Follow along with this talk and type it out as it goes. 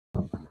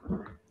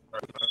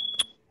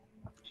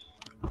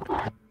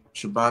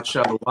Shabbat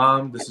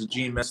Shalom. This is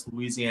GMS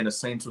Louisiana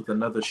Saints with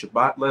another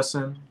Shabbat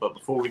lesson. But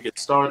before we get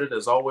started,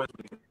 as always,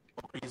 we give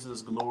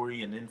praises,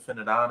 glory, and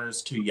infinite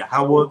honors to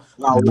Yahweh.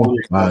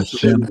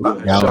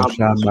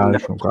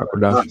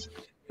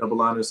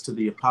 Double honors to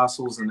the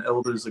apostles and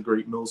elders, the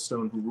great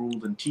millstone who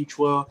ruled in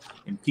Teachwa,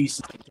 and peace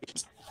and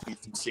patience.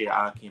 Sincere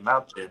I came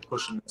out there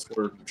pushing this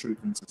word of truth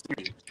and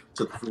sincerity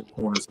to the four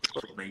corners of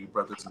the world. May you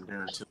brothers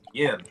endure until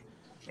the end.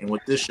 And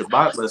with this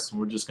Shabbat lesson,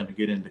 we're just going to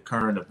get into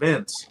current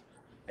events.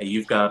 And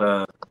you've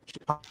got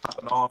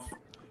popping off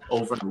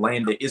over in the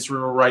land of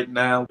Israel right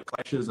now, the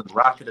clashes and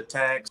rocket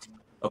attacks.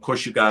 Of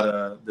course, you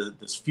got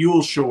this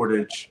fuel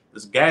shortage,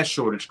 this gas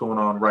shortage going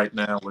on right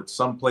now, with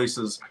some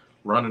places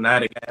running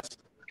out of gas,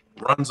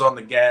 runs on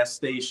the gas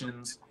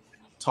stations,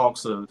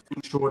 talks of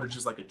food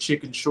shortages like a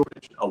chicken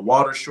shortage, a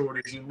water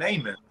shortage, you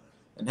name it.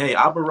 And hey,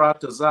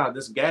 Abarat Azah,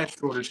 this gas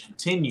shortage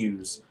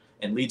continues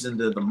and leads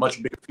into the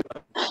much bigger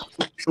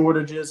food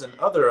shortages and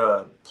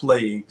other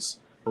plagues.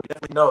 But we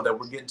definitely know that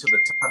we're getting to the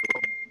time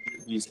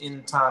of these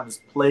end times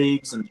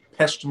plagues and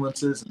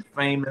pestilences and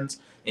famines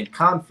and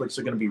conflicts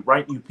are going to be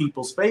right in you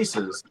people's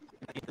faces.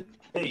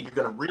 Hey, you're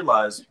going to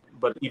realize,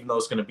 but even though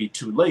it's going to be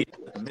too late,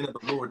 the minute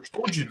the Lord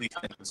told you these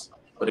things,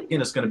 but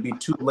again, it's going to be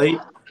too late,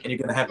 and you're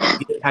going to have to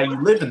get how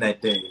you live in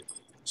that day.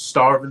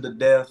 Starving to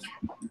death,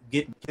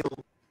 getting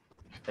killed,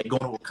 and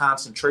going to a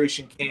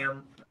concentration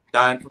camp,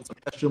 dying from some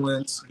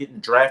pestilence, getting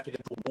drafted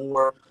into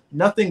war.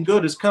 Nothing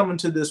good is coming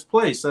to this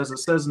place. As it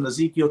says in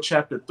Ezekiel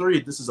chapter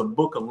 3, this is a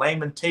book of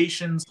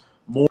lamentations,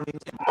 mourning,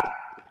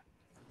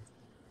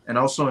 and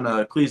also in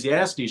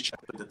Ecclesiastes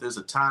chapter that there's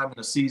a time and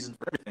a season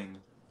for everything.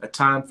 A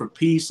time for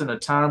peace and a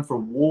time for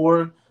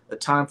war, a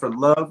time for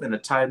love and a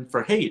time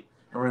for hate.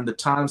 And we're in the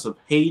times of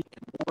hate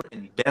and war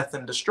and death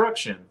and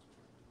destruction.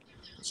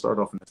 Let's start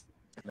off in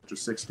chapter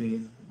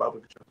 16.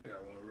 Bible. Yeah,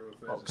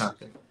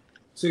 okay.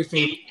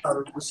 16.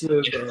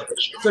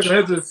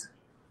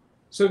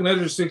 Second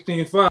Ezra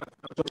 16:5.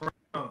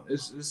 It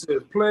says,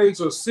 "Plagues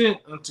are sent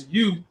unto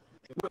you.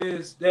 What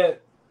is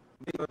that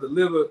they are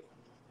delivered?"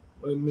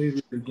 Let me read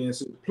it again.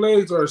 So,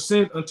 plagues are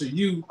sent unto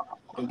you,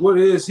 and what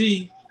is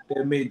he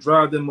that may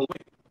drive them away?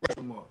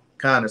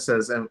 Kind of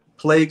says, and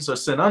plagues are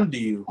sent unto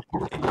you.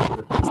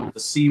 The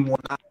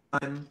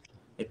C-19,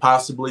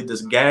 possibly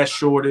this gas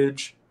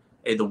shortage,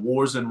 the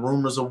wars and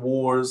rumors of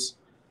wars,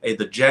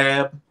 the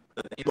jab,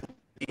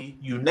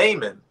 you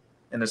name it.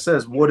 And it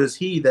says, what is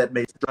he that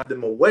may drive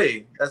them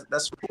away?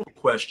 That's a real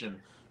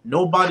question.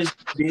 Nobody's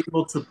going to be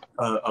able to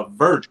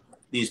avert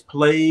these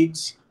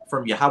plagues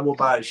from Yahweh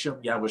by Hashem,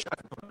 Yahweh.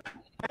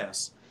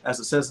 As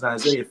it says in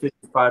Isaiah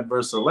 55,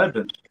 verse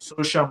 11,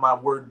 so shall my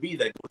word be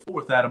that goes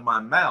forth out of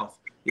my mouth.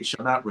 It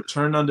shall not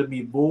return unto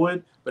me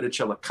void, but it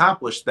shall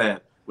accomplish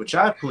that which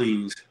I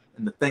please.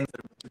 And the things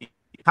that are to be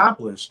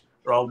accomplished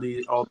are all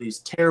these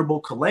terrible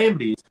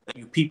calamities that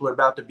you people are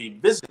about to be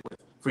visited with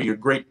for your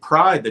great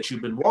pride that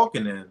you've been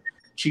walking in.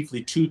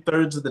 Chiefly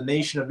 2/3 of the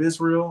nation of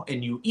Israel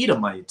and you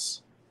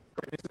Edomites.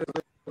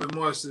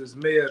 It says,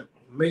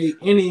 may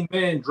any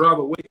man drive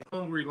away a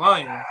hungry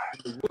lion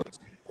in the woods?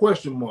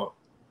 Question mark.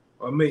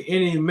 Or may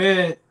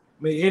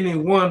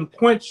anyone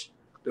quench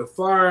the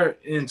fire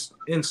in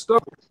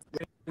stubble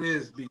when it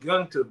is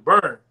begun to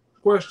burn?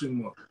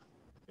 Question mark.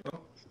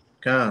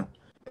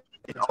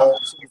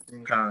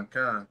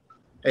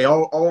 Hey,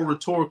 all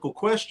rhetorical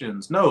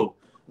questions. No,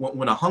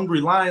 when a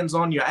hungry lion's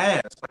on your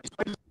ass, like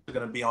he's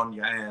going to be on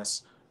your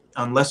ass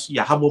unless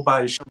Yahweh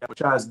by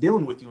Yahweh is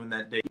dealing with you in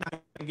that day. You're not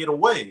going to get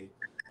away.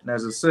 And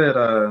as I said,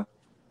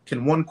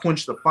 can one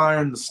quench the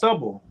fire in the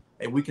stubble?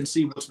 And we can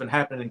see what's been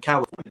happening in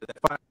California. That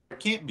fire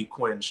can't be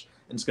quenched,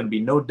 and it's going to be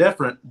no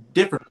different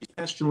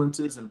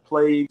pestilences and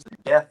plagues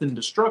and death and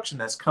destruction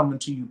that's coming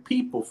to you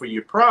people for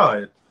your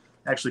pride.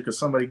 Actually, could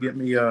somebody get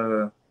me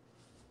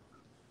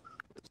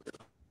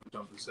jump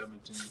to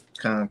 17?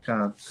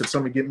 Could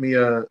somebody get me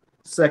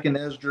Second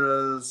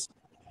Esdras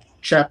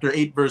chapter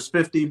 8 verse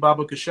 50,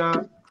 Baba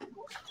Kashad?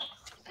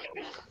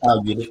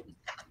 I'll get it.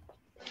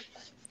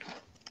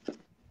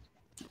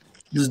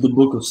 This is the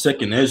book of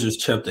Second Ezra,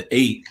 chapter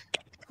 8,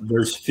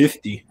 verse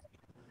 50.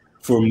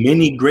 For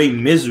many great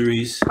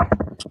miseries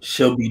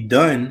shall be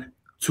done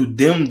to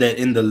them that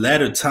in the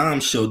latter time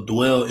shall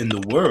dwell in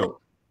the world,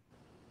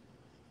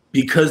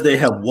 because they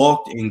have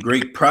walked in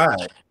great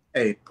pride.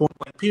 Hey, point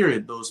blank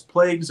period. Those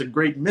plagues and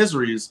great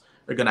miseries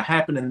are going to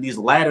happen in these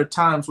latter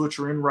times, which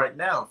we're in right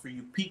now, for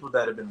you people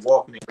that have been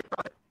walking in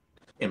pride.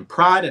 And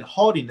pride and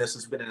haughtiness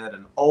has been at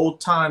an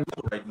all-time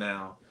level right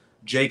now.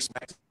 Jake's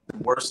been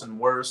worse and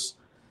worse.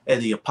 And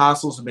the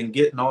apostles have been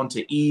getting on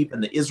to Eve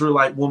and the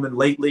Israelite woman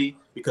lately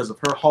because of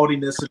her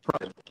haughtiness and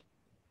pride.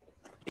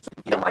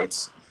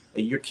 Israelites,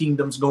 your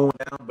kingdom's going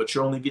down, but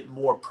you're only getting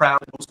more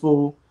proud and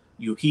boastful.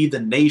 You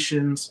heathen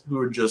nations who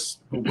are just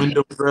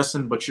window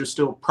dressing, but you're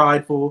still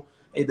prideful.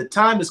 Hey, the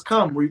time has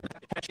come where you're going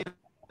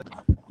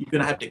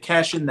to have to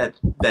cash in that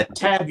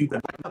tab you've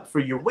been up for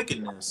your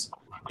wickedness.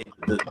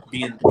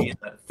 Being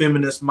a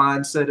feminist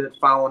mindset,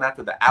 following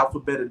after the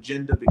alphabet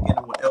agenda,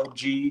 beginning with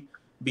LG,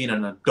 being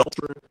an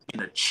adulterer,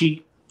 being a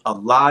cheat, a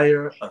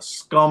liar, a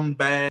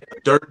scumbag,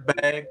 a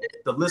dirtbag.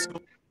 The list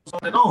goes on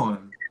and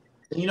on.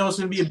 And you know, it's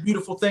going to be a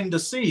beautiful thing to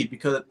see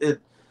because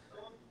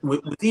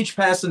with each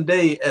passing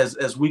day,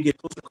 as we get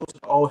closer and closer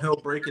to all hell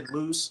breaking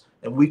loose,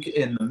 and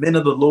and the men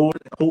of the Lord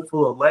and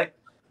hopeful elect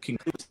can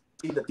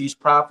see that these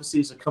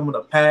prophecies are coming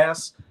to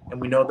pass, and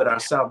we know that our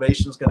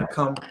salvation is going to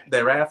come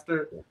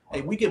thereafter.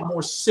 And we get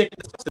more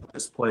sickness in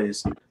this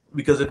place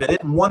because if it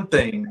isn't one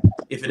thing,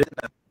 if it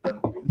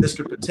isn't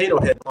Mr.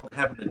 Potato Head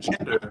having a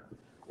gender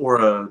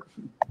or a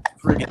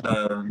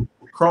friggin'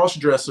 cross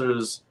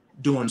dressers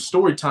doing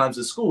story times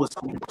at school, it's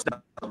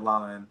down the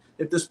line.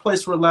 If this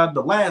place were allowed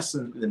to last,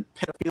 and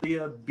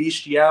pedophilia,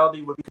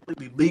 bestiality would be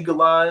completely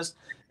legalized,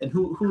 and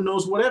who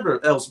knows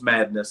whatever else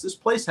madness, this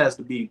place has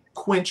to be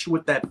quenched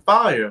with that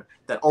fire,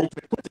 that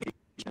ultimate.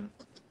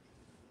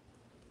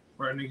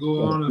 Right, and they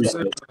go on and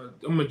say, I'm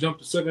gonna jump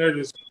to 2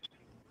 Ezra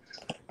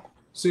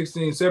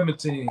 16,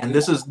 17. And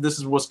this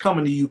is what's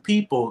coming to you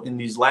people in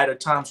these latter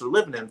times we're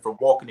living in for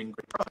walking in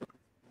great trouble.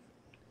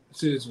 It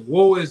says,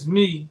 woe is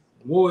me,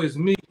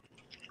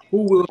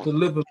 who will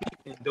deliver me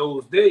in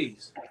those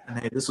days? And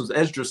hey, this was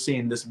Ezra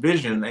seeing this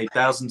vision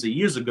thousands of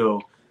years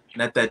ago.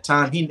 And at that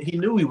time, he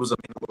knew he was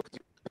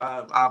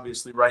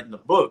obviously writing the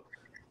book.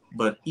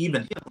 But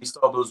even him, he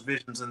saw those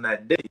visions in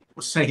that day. He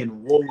was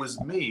saying, woe is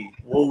me,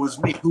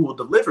 who will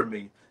deliver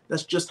me?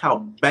 That's just how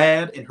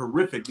bad and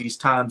horrific these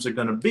times are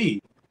going to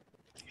be.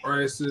 All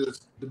right, it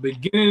says, the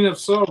beginning of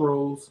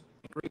sorrows,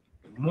 great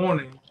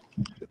mourning,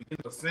 the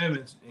beginning of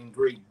famines and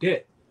great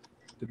debt,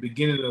 the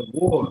beginning of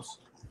wars,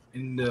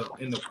 and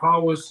the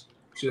powers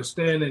shall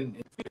stand in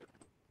fear.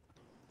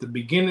 The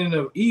beginning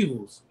of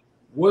evils.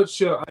 What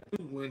shall I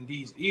do when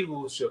these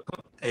evils shall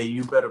come? Hey,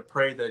 you better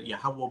pray that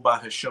Yahweh by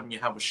Hashem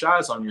Yahushua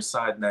is on your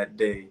side in that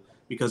day.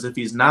 Because if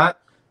he's not,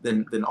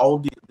 then all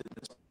the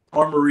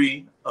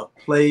armory of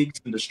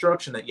plagues and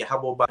destruction that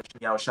Yahweh by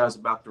Hashem Yahushua is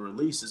about to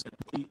release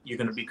you're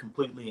going to be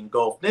completely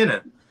engulfed in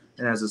it.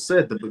 And as I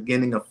said, the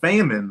beginning of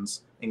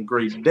famines and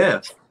great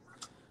death.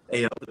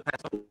 Hey, over the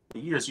past couple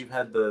of years, you've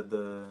had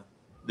the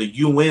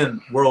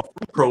UN World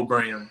Food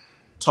Program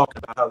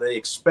talking about how they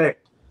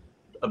expect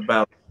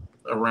about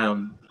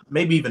around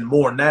maybe even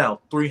more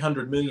now,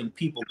 300 million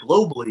people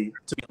globally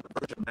to be on the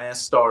verge of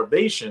mass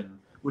starvation,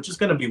 which is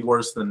going to be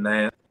worse than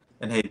that.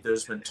 And hey,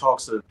 there's been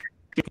talks of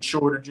chicken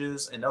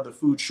shortages and other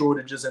food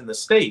shortages in the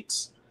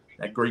States.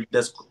 That great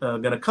that's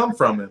going to come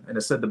from it. And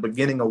it said the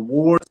beginning of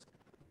wars.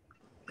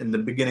 In the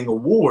beginning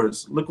of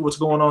wars, look at what's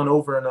going on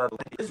over in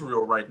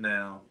Israel right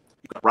now.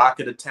 You got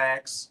rocket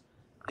attacks,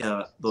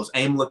 those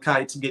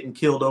Amalekites getting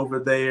killed over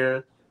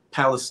there,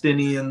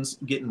 Palestinians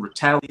getting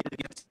retaliated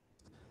against.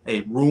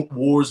 Hey,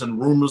 wars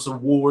and rumors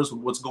of wars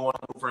with what's going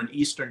on over in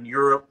Eastern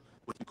Europe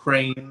with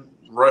Ukraine,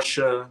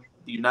 Russia,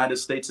 the United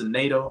States, and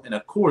NATO. And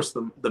of course,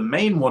 the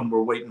main one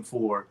we're waiting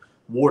for,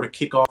 war to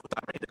kick off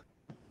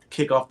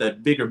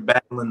that bigger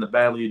battle in the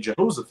Valley of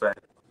Jehoshaphat.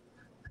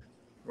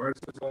 Right.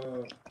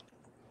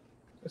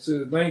 It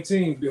says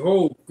 19,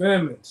 behold,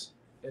 famines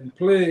and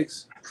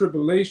plagues,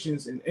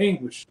 tribulations and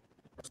anguish,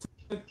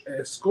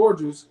 as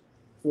scourges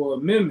for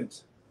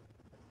amendments.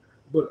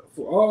 But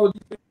for all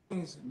these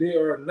things, they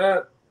are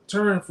not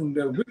turned from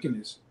their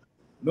wickedness,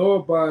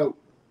 nor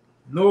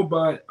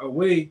by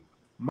away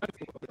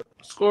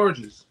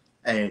scourges.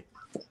 And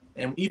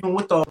even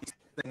with all these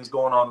things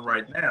going on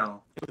right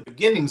now, the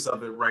beginnings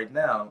of it right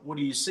now, what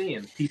are you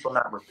seeing? People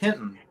not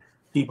repenting,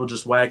 people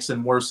just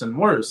waxing worse and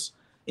worse.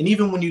 And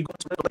even when you go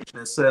to Revelation,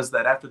 it says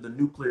that after the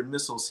nuclear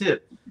missiles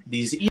hit,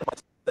 these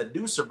Edomites that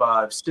do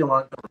survive still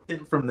aren't going to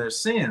repent from their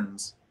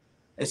sins.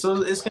 And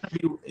so it's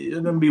going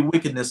to be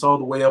wickedness all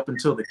the way up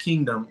until the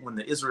kingdom when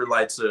the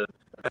Israelites are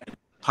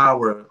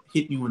power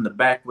hit you in the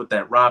back with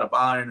that rod of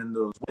iron and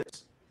those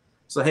whips.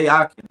 So hey,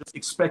 I can just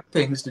expect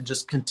things to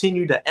just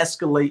continue to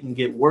escalate and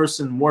get worse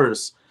and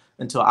worse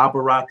until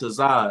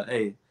Abaratazah,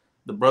 hey,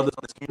 the brothers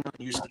on this kingdom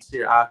used to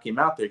see Akim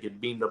out there get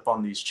beamed up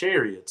on these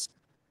chariots.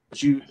 But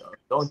the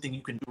only thing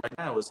you can do right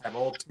now is have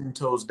all 10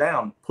 toes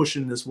down,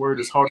 pushing this word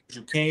as hard as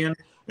you can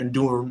and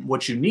doing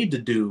what you need to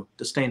do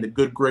to stay in the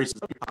good graces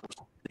of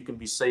God. You can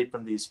be safe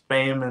from these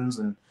famines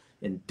and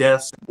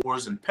deaths and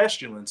wars and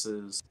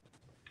pestilences.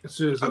 It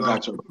says, I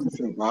got you.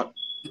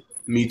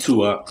 Me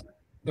too.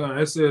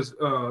 It says,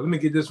 let me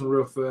get this one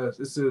real fast.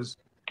 It says,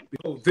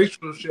 behold,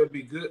 victuals shall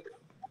be good.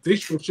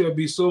 Victuals shall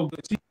be so good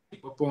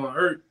upon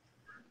earth.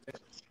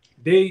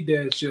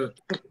 They shall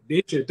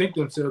think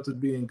themselves to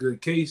be in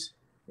good case,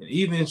 and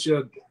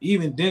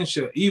even then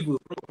shall evil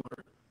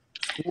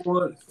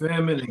sword,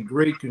 famine, and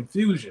great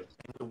confusion.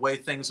 The way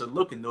things are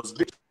looking, those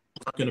victuals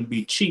aren't going to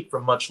be cheap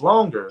for much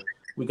longer.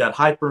 We got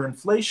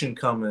hyperinflation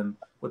coming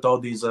with all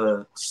these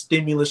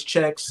stimulus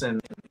checks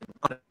and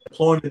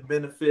unemployment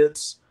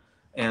benefits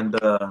and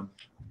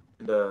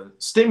the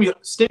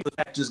stimulus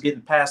packages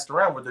getting passed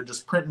around where they're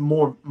just printing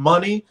more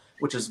money,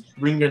 which is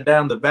bringing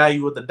down the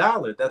value of the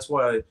dollar. That's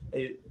why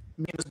me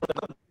and his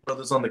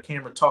brothers on the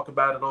camera talk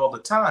about it all the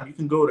time. You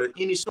can go to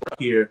any store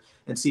here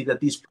and see that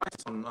these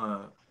prices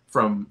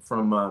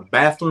from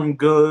bathroom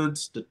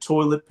goods to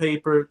toilet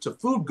paper to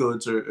food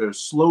goods are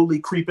slowly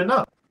creeping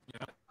up.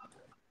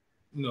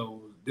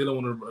 dealing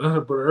with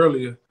another brother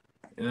earlier,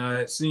 and I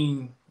had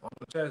seen on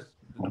the chat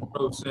the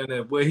brother saying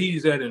that where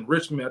he's at in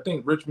Richmond, I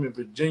think Richmond,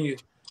 Virginia,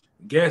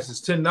 gas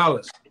is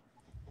 $10.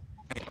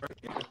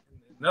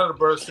 Another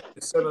brother said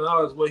it's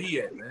 $7 where he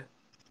at, man.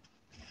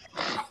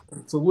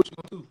 So what you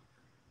gonna do?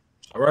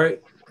 All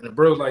right. And the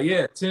brother was like,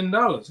 yeah,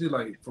 $10. He's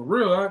like, for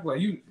real? I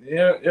like you.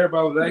 Yeah,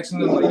 everybody was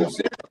asking him like, you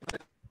said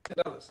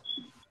 $10.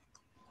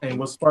 And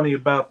what's funny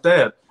about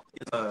that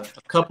is a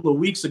couple of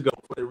weeks ago,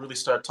 before they really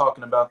started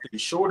talking about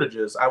these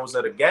shortages, I was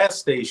at a gas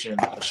station,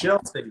 a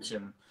Shell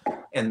station,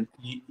 and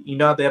you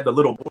know how they have the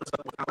little boards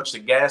up with how much the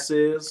gas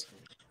is?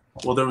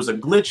 Well, there was a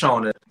glitch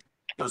on it.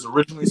 It was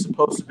originally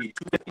supposed to be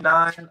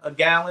 $2.59 a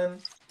gallon,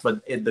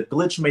 but the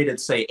glitch made it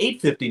say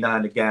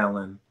 $8.59 a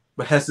gallon.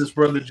 But as this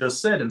brother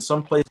just said, in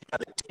some places,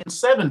 got it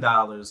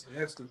 $7.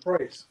 That's the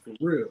price, for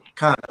real.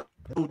 Kind of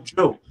no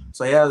joke.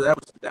 So yeah,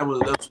 that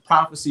was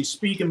prophecy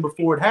speaking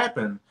before it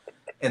happened.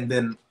 And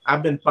then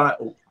I've been I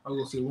was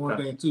gonna say one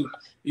thing too.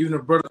 Even a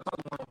brother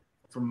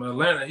from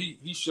Atlanta,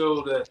 he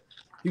showed that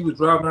he was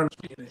driving down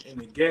the street and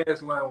the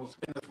gas line was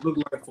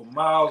looked like for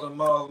miles and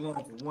miles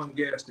long for one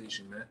gas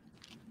station, man.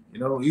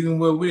 Even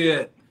where we're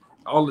at,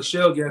 all the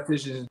Shell gas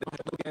stations,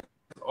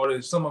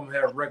 or some of them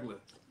have regular.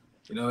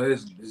 It's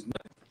nothing.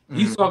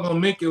 He's talking to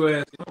make your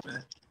ass,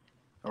 man.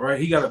 All right,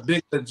 he got a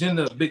big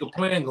agenda, a bigger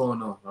plan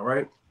going on. All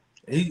right,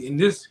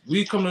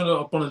 we coming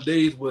up on the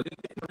days where they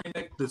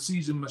connect the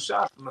season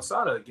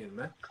Masada again,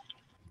 man.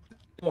 They're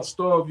gonna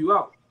starve you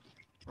out,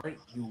 right?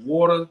 Your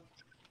water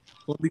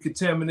gonna be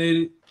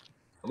contaminated.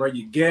 All right,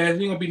 your gas.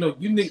 You ain't gonna be no.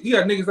 You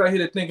got niggas out here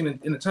that thinking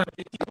in the time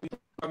they keep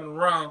driving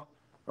around.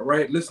 All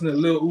right, listening to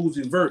Lil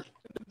Uzi Vert,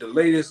 the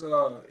latest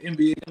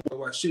NBA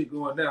while shit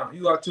going down.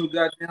 You out your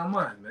goddamn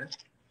mind, man.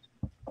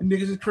 You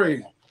niggas is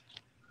crazy.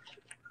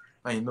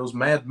 I mean, those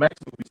Mad Max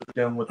movies are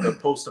dealing with the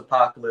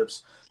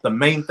post-apocalypse. The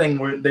main thing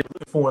they're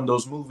looking for in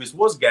those movies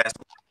was gas,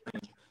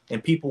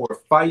 and people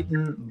were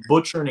fighting,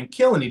 butchering, and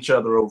killing each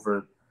other over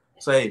it.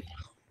 Say,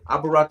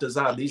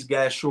 Abaratazah, these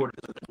gas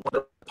shortages, want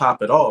to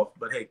pop it off.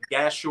 But hey,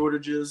 gas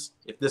shortages,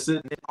 if this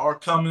isn't are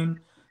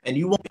coming, and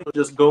you won't be able to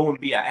just go and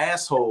be an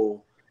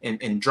asshole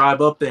and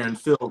drive up there and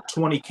fill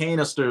 20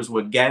 canisters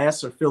with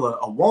gas or fill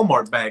a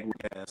Walmart bag with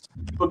gas.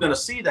 People are going to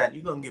see that.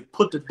 You're going to get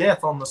put to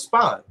death on the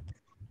spot.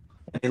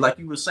 And like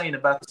you were saying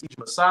about the siege of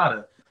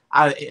Masada,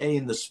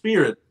 in the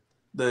spirit,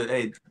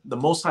 the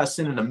Most High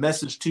sending a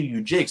message to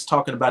you, Jakes,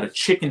 talking about a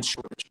chicken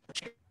shortage, a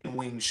chicken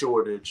wing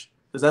shortage,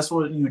 because that's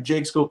what you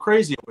Jakes go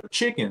crazy over,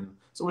 chicken.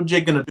 So what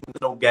Jake gonna do?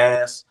 There's no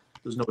gas,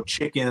 there's no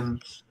chicken,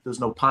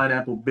 there's no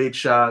pineapple Big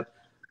Shot.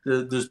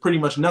 There's pretty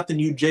much nothing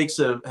you Jakes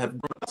have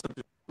brought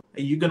to,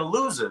 and you're gonna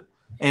lose it.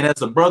 And as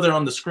the brother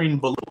on the screen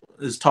below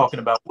is talking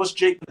about, what's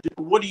Jake gonna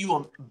do? What are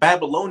you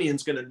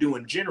Babylonians gonna do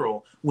in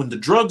general when the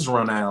drugs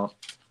run out?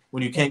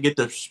 When you can't get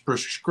the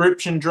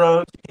prescription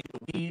drugs, you can't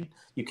get the weed,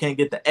 you can't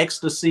get the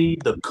ecstasy,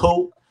 the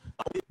coke,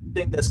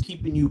 everything that's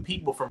keeping you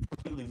people from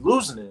completely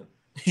losing it.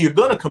 You're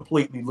going to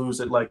completely lose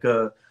it. Like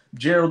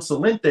Gerald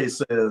Salente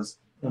says,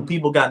 when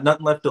people got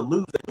nothing left to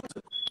lose,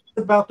 it's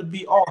about to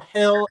be all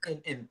hell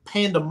and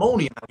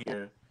pandemonium out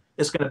here.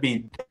 It's going to be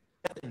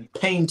death and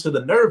pain to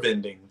the nerve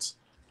endings.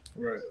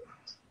 Right.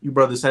 You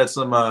brothers had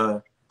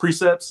some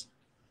precepts?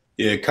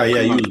 Yeah,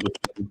 Kaya, you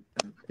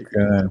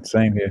was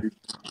same here.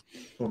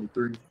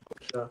 23.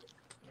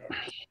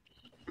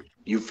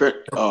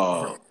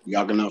 Y'all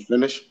gonna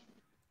finish?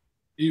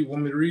 You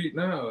want me to read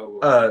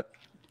now?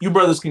 You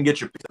brothers can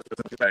get your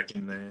precepts back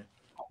in there.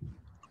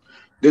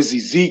 This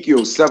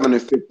Ezekiel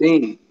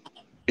 7:15.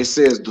 It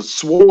says, the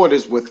sword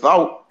is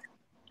without,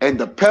 and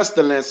the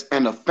pestilence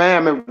and the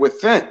famine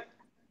within.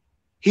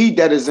 He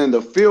that is in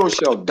the field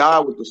shall die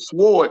with the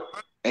sword,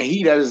 and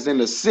he that is in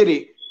the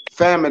city,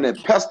 famine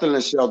and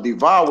pestilence shall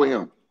devour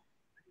him.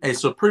 Hey,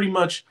 so pretty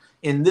much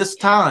in this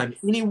time,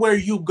 anywhere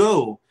you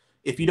go,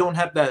 if you don't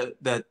have the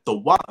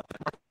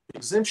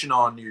exemption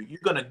on you, you're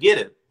gonna get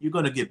it. You're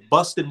gonna get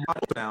busted wide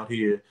open out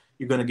here.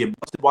 You're gonna get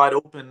busted wide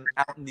open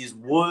out in these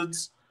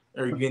woods,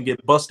 or you're gonna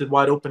get busted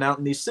wide open out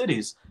in these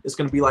cities. It's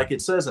gonna be like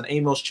it says in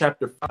Amos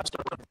chapter 5,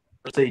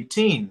 verse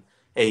 18.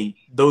 Hey,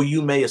 though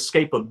you may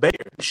escape a bear,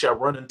 you shall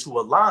run into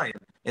a lion.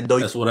 And though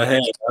that's what I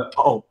had.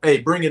 Oh, hey,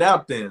 bring it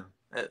out then.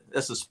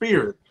 That's a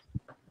spirit.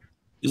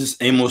 This is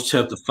Amos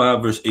chapter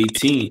 5, verse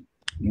 18.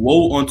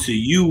 Woe unto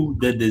you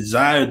that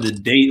desire the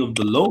day of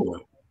the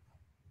Lord.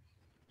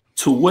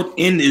 To what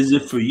end is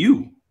it for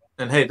you?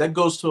 And hey, that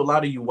goes to a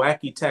lot of you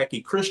wacky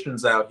tacky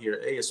Christians out here,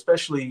 hey,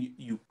 especially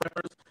you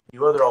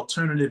other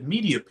alternative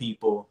media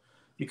people,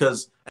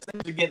 because as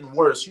things are getting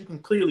worse, you can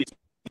clearly see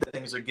that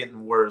things are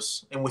getting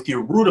worse. And with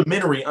your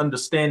rudimentary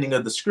understanding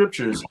of the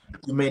scriptures,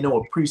 you may know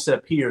a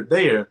precept here or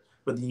there,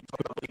 but then you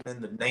talk about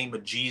in the name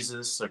of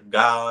Jesus or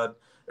God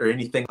or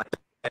anything like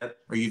that,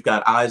 or you've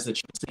got eyes that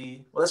you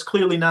see. Well, that's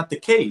clearly not the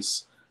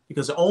case,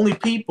 because the only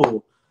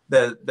people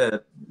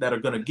that are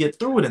going to get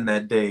through it in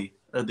that day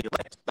are the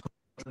elect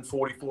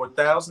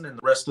 144,000 and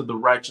the rest of the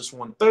righteous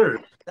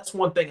 1/3. That's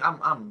one thing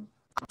I'm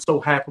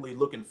so happily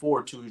looking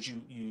forward to, is you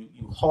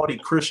haughty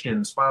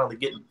Christians finally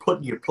getting put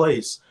in your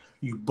place.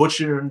 You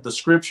butchering the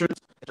scriptures,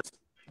 just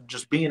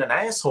just being an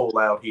asshole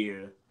out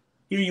here.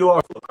 Here you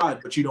are for God,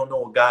 but you don't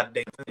know a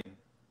goddamn thing.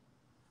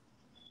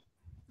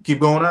 Keep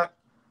going up.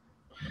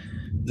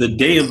 The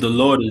day of the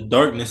Lord is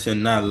darkness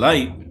and not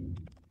light,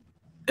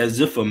 as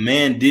if a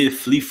man did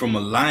flee from a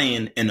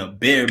lion and a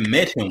bear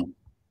met him,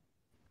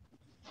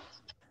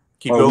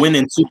 or went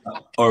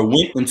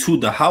into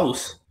the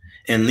house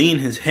and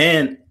leaned his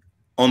hand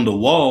on the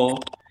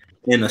wall,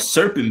 and a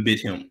serpent bit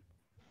him.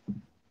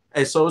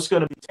 Hey, so it's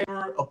going to be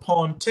terror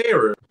upon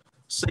terror.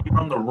 Say you're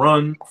on the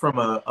run from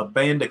a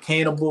band of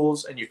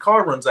cannibals and your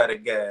car runs out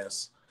of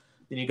gas.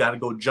 Then you got to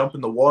go jump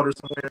in the water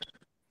somewhere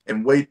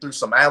and wade through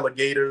some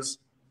alligators.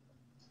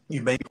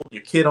 You may put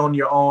your kid on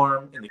your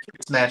arm and the kid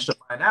gets snatched up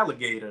by an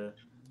alligator.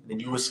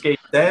 Then you escape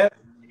that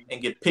and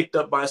get picked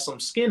up by some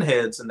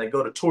skinheads and they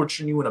go to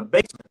torturing you in a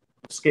basement.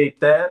 Escape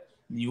that,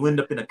 and you end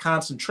up in a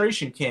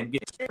concentration camp,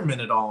 get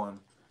experimented on.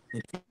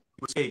 And if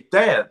you escape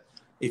that,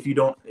 if you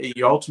don't,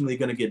 you're ultimately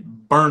going to get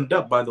burned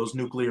up by those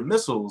nuclear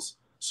missiles.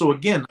 So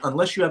again,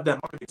 unless you have that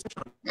market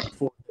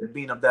for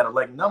being of that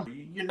elect number,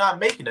 you're not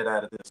making it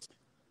out of this.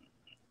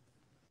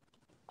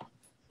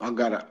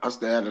 I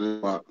still add a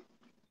lot.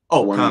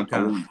 Oh,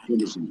 Con.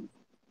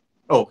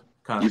 Oh,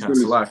 Con. You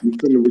finished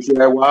what you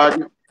had,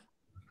 Wagner?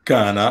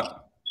 Con.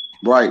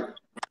 Right.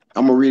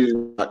 I'm gonna read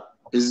it.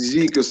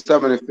 Ezekiel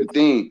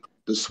 7:15.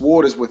 The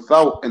sword is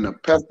without, and the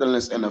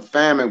pestilence and the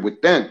famine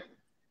within.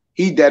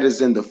 He that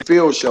is in the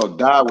field shall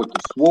die with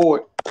the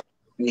sword,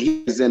 and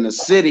he is in the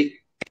city.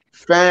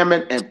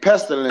 Famine and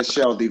pestilence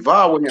shall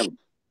devour him.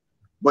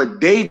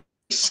 But they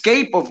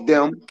escape of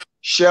them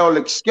shall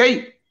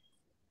escape,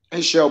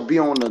 and shall be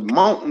on the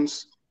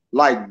mountains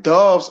like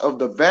doves of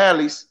the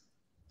valleys,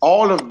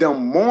 all of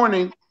them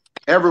mourning,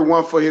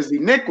 everyone for his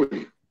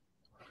iniquity.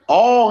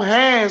 All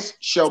hands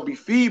shall be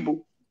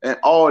feeble, and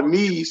all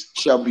knees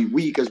shall be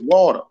weak as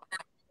water.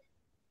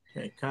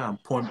 Okay, kind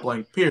of point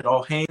blank period.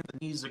 All hands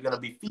and knees are going to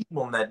be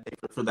feeble on that day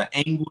for the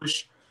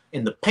anguish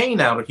and the pain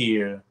out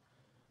here.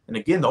 And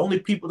again, the only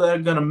people that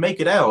are going to make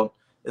it out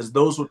is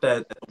those with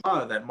that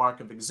mark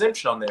of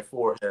exemption on their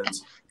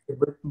foreheads.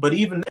 But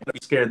even they're going to be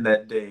scared in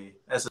that day.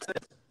 As it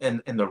says,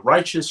 and the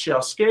righteous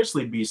shall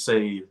scarcely be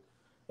saved.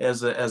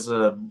 As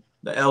the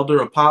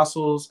elder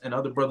apostles and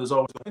other brothers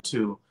always go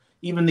into,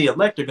 even the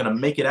elect are going to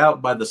make it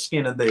out by the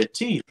skin of their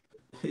teeth.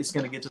 It's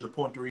going to get to the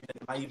point where,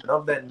 am I even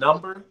of that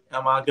number?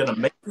 Am I going to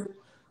make it?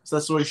 So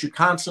that's why you should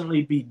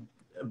constantly be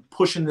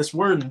pushing this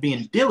word and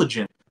being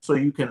diligent so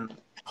you can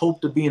hope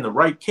to be in the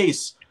right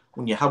case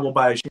when Yahweh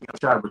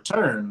Ba'ashai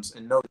returns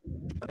and know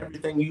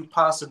everything you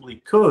possibly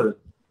could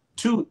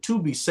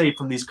to be safe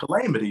from these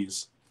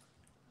calamities.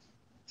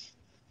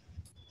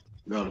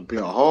 Gotta be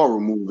a horror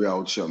movie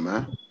out here,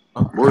 man.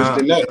 Worse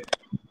than that.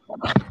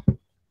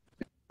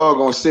 Y'all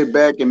gonna sit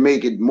back and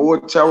make it more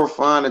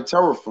terrifying and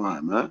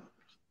terrifying, man.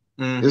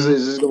 Mm-hmm. This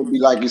is gonna be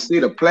like you see,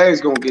 the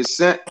plague's gonna get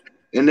sent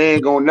and they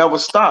ain't gonna never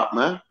stop,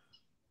 man.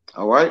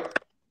 All right,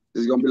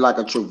 it's gonna be like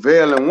a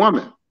travailing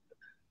woman.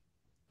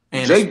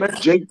 And Jake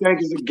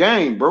think it's a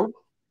game, bro.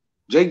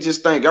 Jake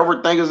just think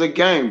everything is a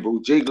game, bro.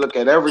 Jake look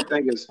at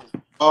everything as,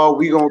 oh,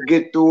 we gonna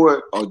get through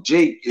it. Or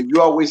Jake, if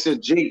you always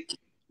said Jake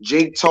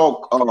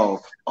talk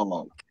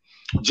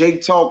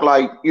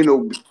like,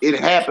 it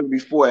happened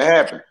before it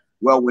happened.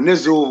 Well, when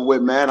this is over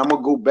with, man, I'm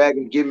gonna go back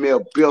and get me a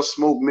bill,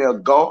 smoke me a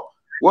golf.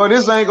 Well,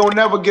 this ain't gonna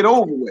never get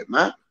over with,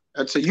 man.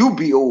 Until you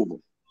be over,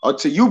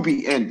 until you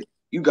be ended.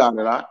 You got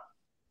it, right?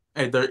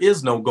 Hey, there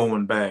is no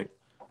going back.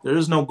 There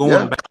is no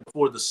going back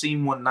before the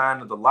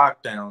C-19 of the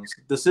lockdowns.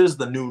 This is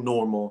the new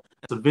normal.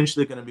 It's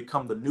eventually going to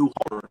become the new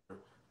horror,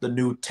 the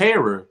new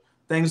terror.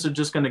 Things are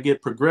just going to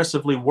get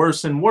progressively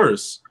worse and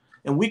worse.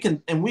 And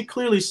we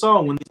clearly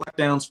saw when these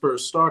lockdowns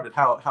first started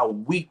how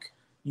weak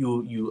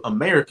you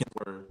Americans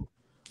were,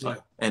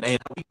 and how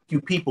weak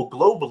you people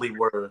globally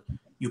were.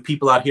 You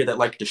people out here that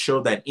like to show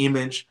that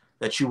image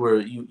that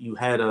you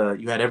had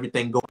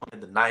everything going. You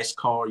had the nice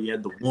car, you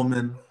had the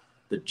woman,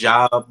 the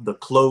job, the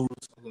clothes.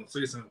 I'm gonna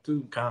say something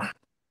too.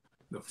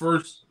 The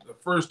first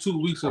 2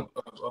 weeks of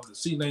the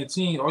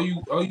C-19,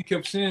 all you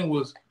kept seeing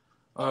was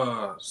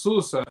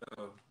suicide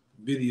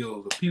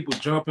videos of people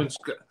jumping,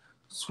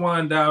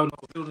 swine diving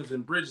on buildings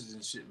and bridges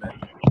and shit, man.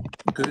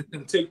 Because it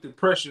can take the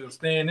pressure of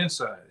staying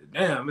inside.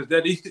 Damn, is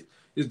that easy?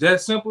 Is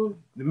that simple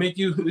to make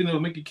you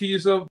kill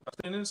yourself by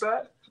staying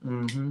inside?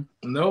 Mm-hmm.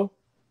 No.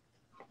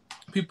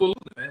 People,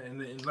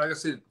 man, and like I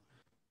said,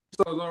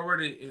 Esau's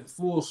already in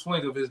full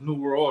swing of his new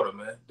world order,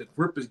 man. The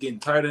grip is getting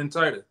tighter and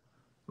tighter,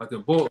 like a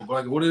boa, a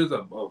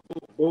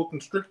boa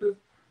constrictor,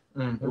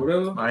 or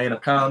whatever. My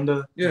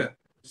anaconda. Yeah,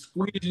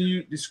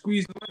 squeezing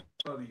the life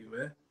out of you,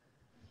 man.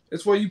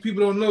 That's why you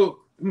people don't know.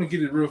 I'm gonna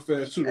get it real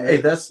fast too. Hey,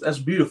 that's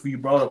beautiful. You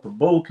brought up a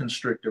boa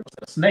constrictor,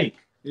 a snake.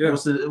 Yeah,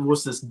 it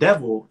was this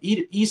devil,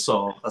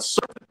 Esau, a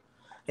serpent.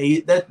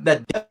 Hey, that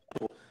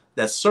devil,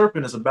 that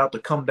serpent is about to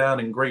come down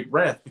in great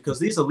wrath because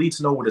these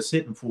elites know what it's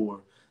hitting for.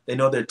 They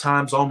know their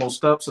time's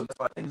almost up, so that's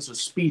why things are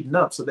speeding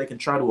up so they can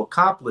try to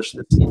accomplish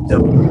this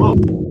devil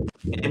goal.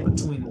 And in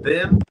between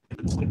them,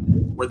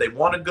 where they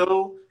want to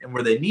go and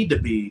where they need to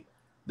be,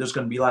 There's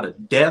going to be a lot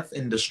of death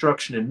and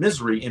destruction and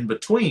misery in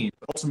between.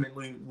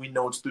 Ultimately, we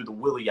know it's through the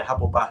will of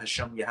Yahweh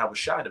Hashem Yahweh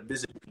Shai to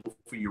visit people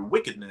for your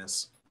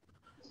wickedness.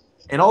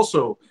 And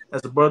also,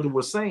 as the brother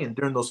was saying,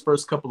 during those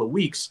first couple of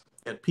weeks,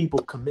 that people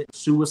commit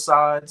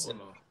suicides. And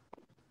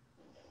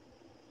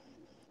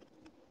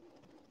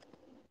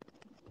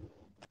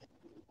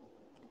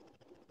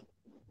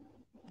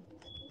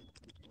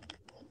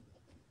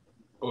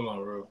hold on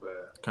real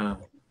fast. kind of,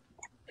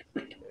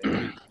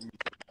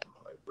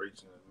 Like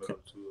breaks in the middle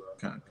too.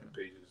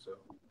 Pages. So.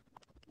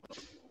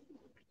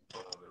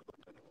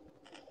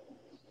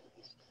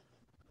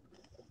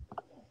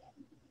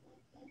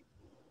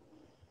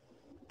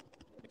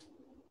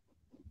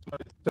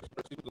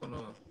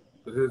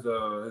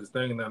 His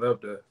thing not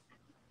up there.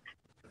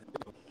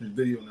 His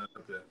video not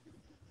up there.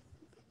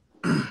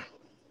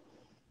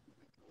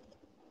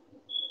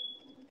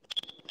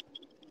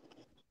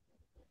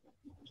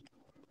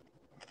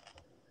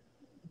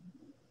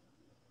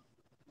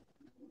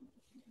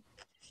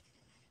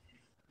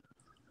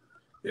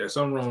 Yeah,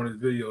 something wrong with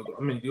his video.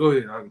 I mean, go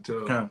ahead. I can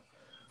tell.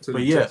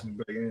 But yeah,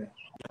 back in.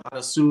 a lot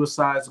of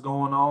suicides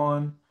going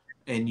on,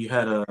 and you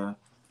had a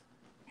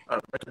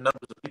record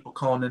numbers of people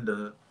calling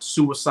into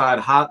suicide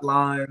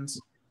hotlines,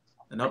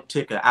 an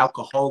uptick of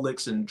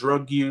alcoholics and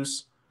drug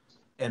use,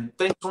 and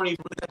things weren't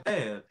even really that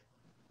bad.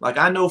 Like,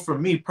 I know for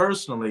me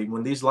personally,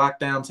 when these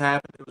lockdowns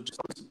happened, it was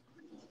just,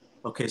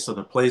 okay, so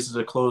the places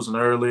are closing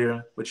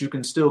earlier, but you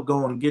can still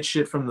go and get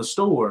shit from the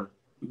store.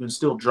 You can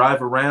still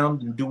drive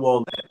around and do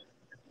all that.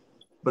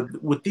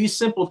 But with these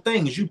simple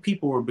things, you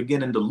people were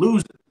beginning to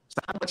lose it. So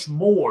how much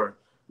more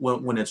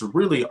when it's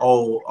really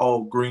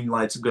all green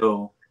lights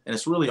go, and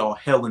it's really all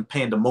hell and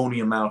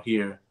pandemonium out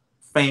here.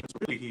 Fame's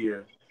really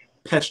here.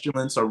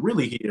 Pestilence are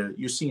really here.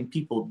 You're seeing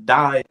people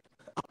die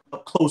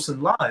up close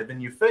and live in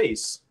your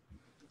face.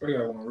 I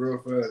got one real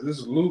fast. This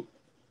is Luke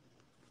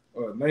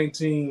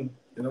 19,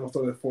 and I'm going to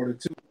start at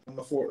 42. I'm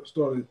going to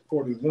start at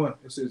 41.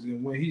 It says,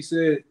 and when he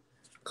said,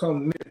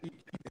 come near, he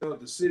held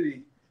the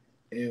city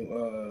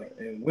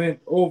and went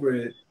over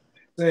it,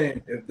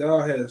 saying, if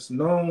thou hast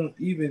known,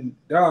 even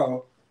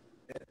thou,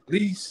 at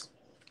least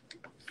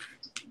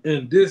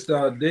in this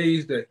thy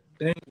days, that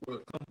things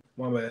will come,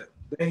 my bad,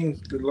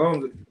 things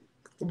belong.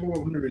 Let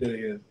me read that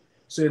again.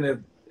 Saying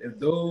that if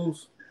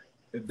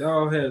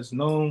thou hast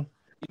known,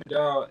 even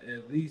thou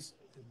at least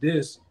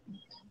this,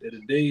 that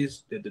the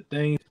days, that the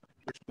things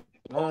which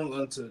belong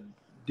unto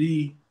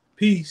thee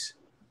peace,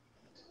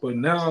 but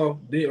now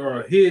they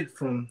are hid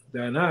from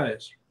thine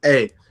eyes.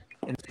 Hey,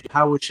 and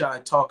how was I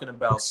talking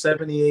about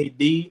 70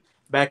 AD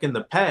back in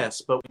the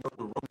past? But we know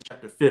in Romans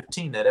chapter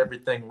 15 that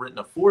everything written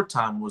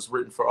aforetime was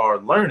written for our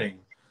learning.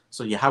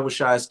 So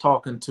Yahushua is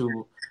talking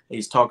to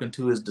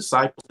his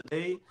disciples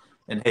today,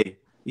 and hey,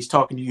 he's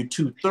talking to you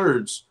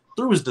 2/3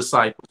 through his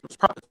disciples. He was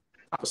probably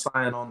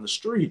prophesying on the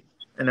street.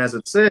 And as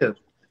it said,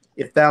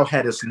 if thou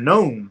hadst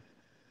known,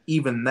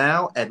 even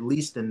now, at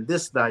least in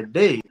this thy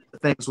day, the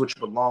things which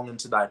belong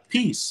unto thy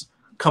peace,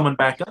 coming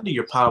back under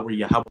your power,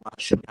 Yahweh,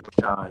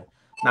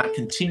 not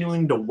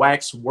continuing to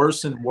wax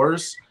worse and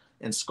worse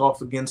and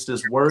scoff against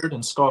his word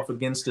and scoff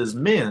against his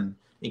men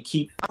and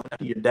keep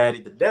after your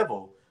daddy the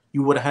devil,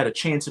 you would have had a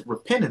chance at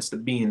repentance to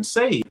being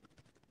saved.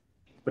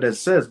 But as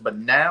it says, but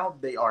now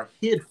they are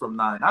hid from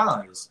thine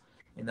eyes.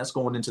 And that's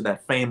going into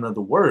that famine of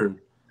the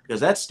word, because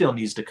that still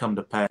needs to come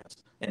to pass.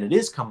 And it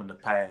is coming to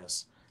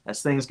pass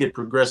as things get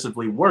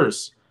progressively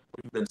worse.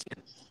 We've been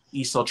seeing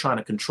Esau trying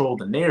to control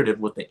the narrative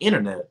with the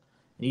internet.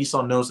 And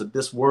Esau knows that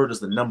this word is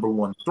the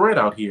 #1 threat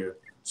out here.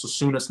 So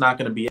soon it's not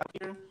going to be out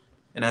here.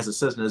 And as it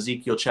says in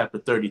Ezekiel chapter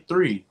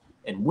 33,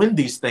 and when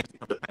these things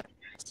come to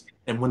pass,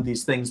 and when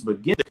these things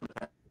begin to come to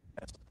pass,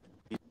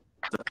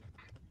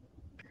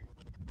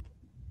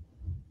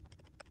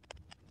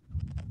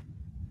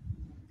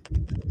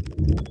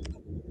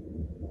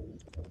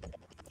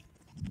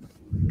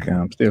 Okay,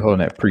 I'm still holding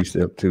that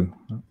precept too.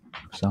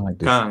 Sound like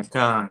this.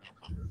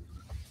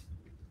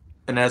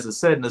 And as it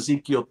said in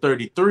Ezekiel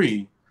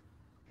 33,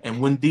 and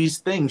when these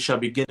things shall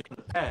begin to come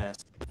to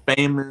pass, the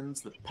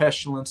famines, the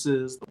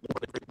pestilences, the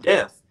war, the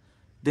death,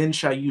 then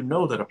shall you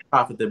know that a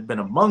prophet has been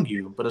among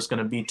you, but it's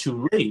going to be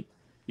too late.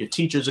 Your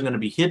teachers are going to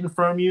be hidden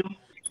from you,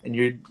 and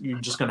you're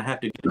just going to have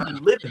to keep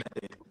living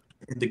at it.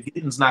 And the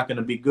getting's not going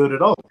to be good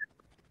at all.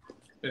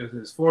 It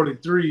says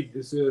 43,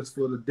 it says,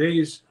 for the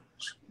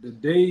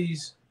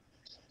days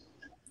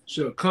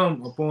shall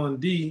come upon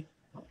thee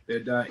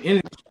that thy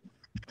enemies.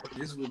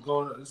 This is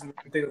what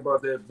think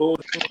about that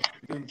bold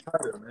getting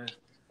tighter, man.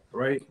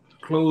 Right?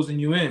 Closing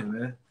you in,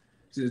 man. It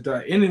says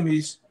thy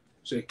enemies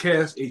shall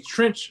cast a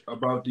trench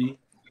about thee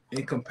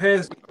and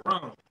compass thee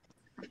around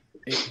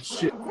and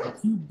shit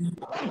keep thee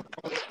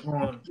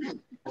on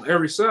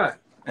every side.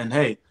 And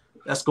hey,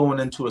 that's going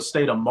into a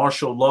state of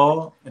martial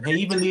law. And hey,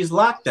 even these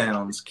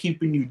lockdowns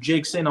keeping you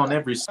jakes in on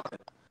every side.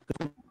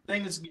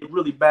 Things get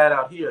really bad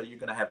out here. You're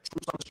gonna have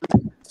troops on the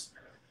streets,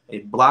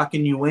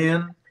 blocking you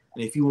in, and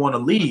if you want to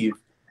leave,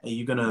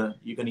 you're gonna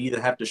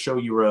either have to show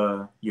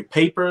your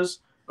papers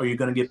or you're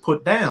gonna get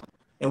put down.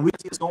 And we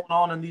see what's going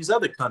on in these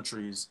other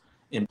countries,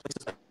 in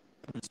places like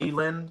New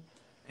Zealand,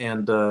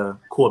 and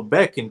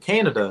Quebec in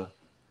Canada,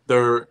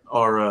 there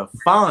are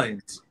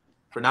fines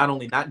for not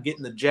only not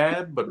getting the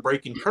jab but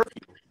breaking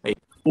curfew. Hey,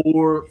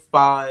 $4,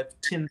 $5,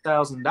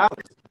 $10,000.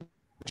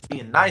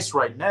 Being nice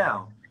right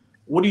now.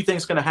 What do you think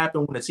is going to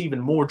happen when it's even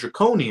more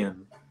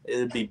draconian?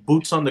 It'd be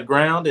boots on the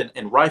ground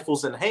and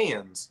rifles in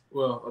hands.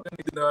 Well, I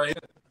think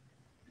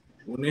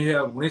when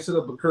they set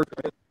up a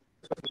curfew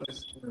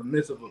in the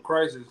midst of a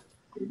crisis,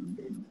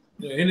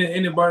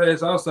 anybody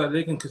that's outside,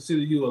 they can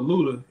consider you a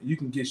looter. You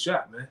can get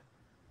shot, man.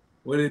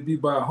 Whether it be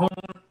by a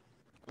homeowner,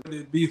 whether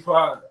it be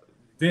by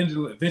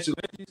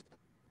vigilantes,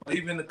 or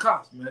even the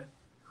cops, man.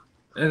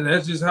 And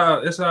that's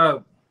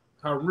how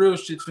real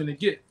shit's finna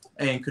get.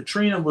 And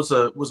Katrina was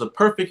a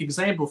perfect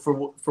example for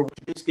what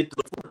you just get to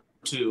look forward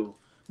to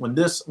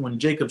when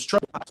Jacob's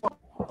trouble,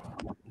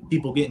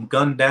 people getting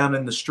gunned down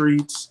in the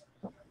streets,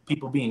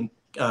 people being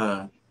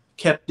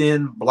kept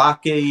in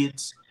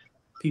blockades,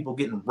 people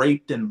getting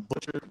raped and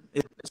butchered.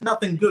 It's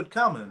nothing good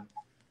coming.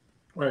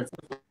 Right.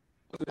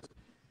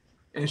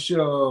 And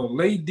shall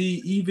lay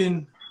thee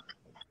even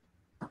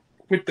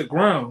with the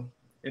ground,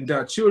 and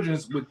thy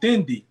children's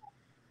within thee.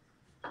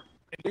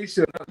 And they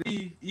shall not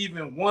leave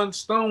even one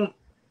stone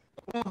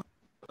upon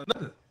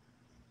another,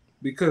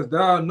 because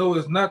thou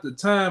knowest not the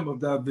time of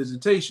thy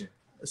visitation.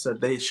 It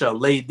said, they shall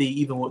lay thee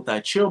even with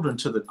thy children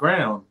to the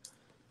ground.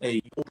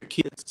 Hey, your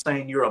kids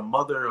saying you're a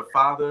mother or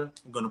father,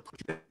 I'm going to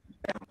put you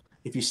down.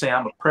 If you say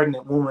I'm a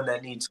pregnant woman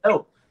that needs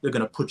help, they're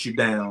going to put you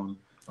down.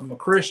 I'm a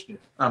Christian.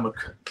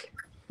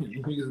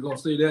 You niggas gonna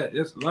say that.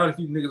 There's a lot of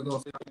you niggas gonna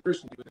say I'm a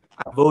Christian.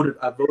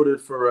 I voted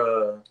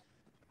for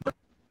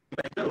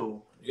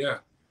yeah.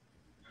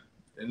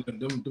 And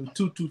them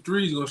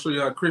 223s gonna show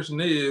you how Christian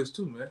they is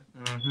too, man.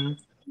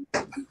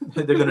 Mm-hmm.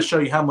 They're gonna show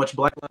you how much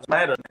Black Lives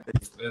Matter.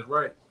 That's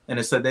right. And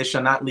it said they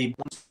shall not leave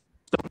one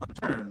stone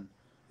unturned.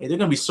 Hey, they're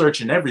gonna be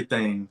searching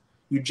everything.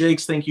 You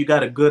Jakes think you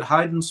got a good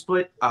hiding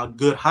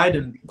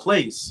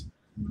place.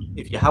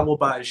 If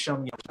Yahweh is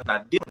showing you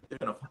not dealing, they're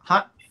gonna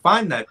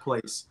find that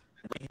place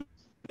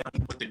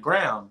with the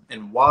ground.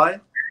 And why?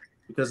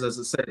 Because as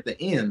it said at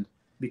the end,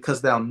 because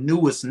thou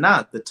knewest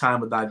not the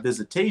time of thy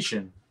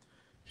visitation.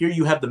 Here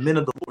you have the men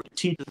of the Lord,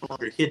 teachers no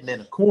longer hidden in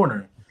a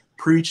corner,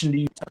 preaching to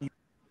you, telling you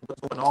what's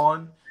going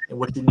on and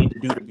what you need to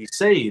do to be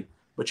saved.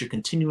 But you're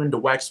continuing to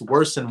wax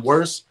worse and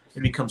worse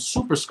and become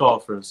super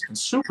scoffers and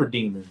super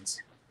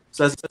demons.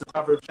 So as it says in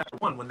Proverbs chapter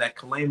 1, when that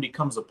calamity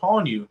comes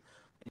upon you,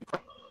 and you cry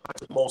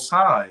to the Most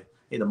High,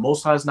 the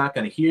Most High is not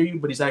going to hear you,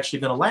 but he's actually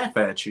going to laugh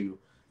at you.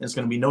 And it's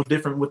going to be no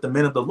different with the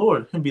men of the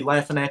Lord. He'll be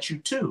laughing at you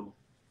too.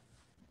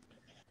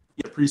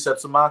 Your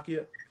precepts of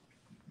Machia?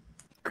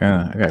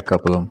 I got a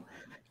couple of them.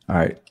 All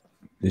right.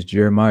 This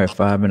Jeremiah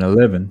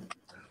 5:11.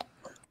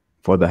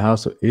 For the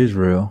house of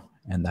Israel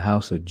and the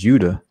house of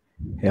Judah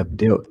have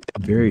dealt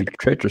very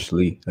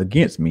treacherously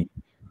against me,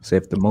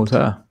 saith the Most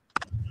High.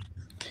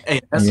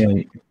 Hey, that's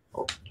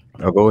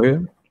go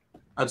ahead.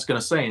 I was going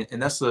to say,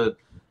 and that's the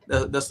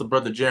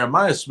brother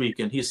Jeremiah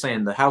speaking. He's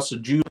saying the house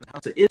of Judah and the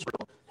house of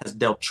Israel has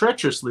dealt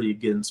treacherously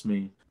against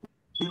me.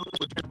 You look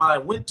what Jeremiah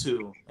went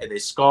to, and they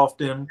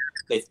scoffed him.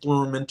 They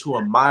threw him into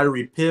a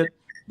miry pit.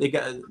 They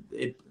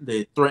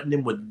threatened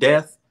him with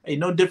death. Hey,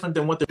 no different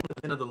than what they're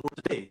doing to the Lord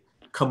today.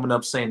 Coming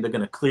up saying they're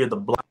going to clear the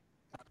block,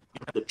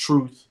 the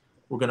truth.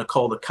 We're going to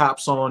call the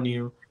cops on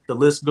you. The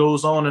list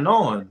goes on and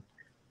on.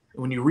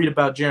 When you read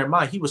about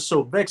Jeremiah, he was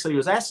so vexed that he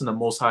was asking the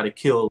Most High to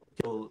kill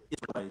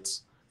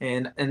Israelites.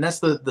 And that's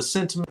the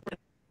sentiment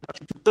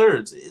of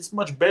 2/3. It's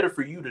much better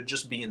for you to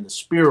just be in the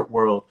spirit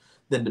world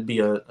than to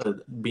be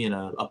being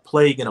a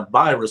plague and a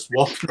virus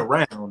walking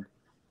around.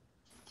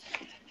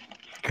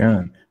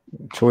 God,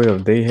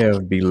 12. They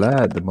have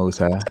belied the Most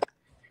High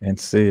and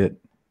said,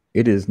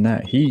 it is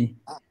not he,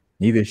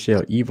 neither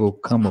shall evil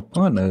come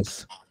upon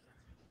us,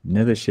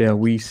 neither shall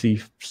we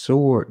see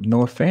sword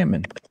nor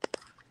famine.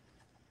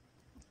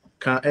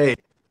 Hey,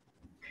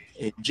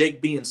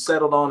 Jake being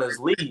settled on his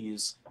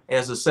lees,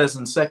 as it says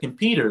in 2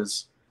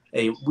 Peter's,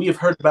 hey, we have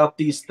heard about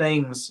these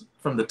things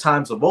from the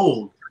times of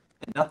old,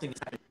 and nothing has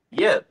happened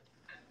yet.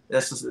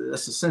 That's the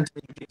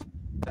sentiment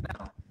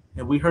now.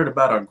 And we heard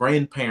about our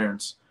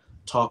grandparents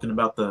talking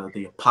about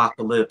the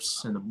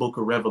apocalypse and the book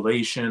of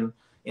Revelation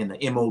and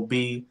the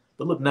MOB,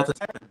 but look, nothing's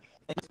happened.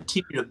 They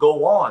continue to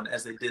go on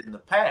as they did in the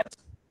past.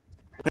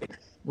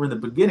 We're in the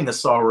beginning of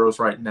sorrows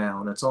right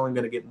now, and it's only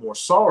going to get more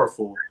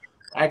sorrowful.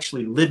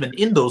 Actually living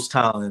in those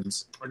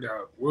times. I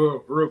got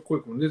real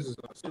quick one. This is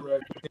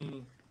Sirach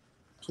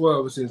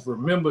 15:12. It says,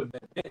 remember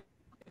that it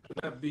will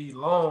not be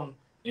long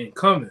in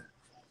coming.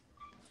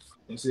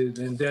 It says,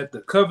 and that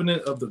the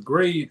covenant of the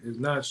grave is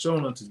not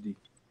shown unto thee.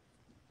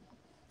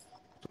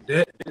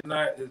 That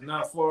is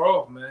not far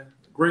off, man.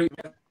 The grave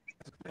is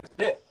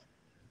debt.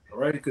 All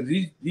right, because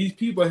these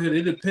people here,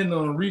 they depend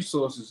on the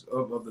resources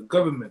of the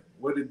government,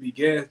 whether it be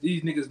gas.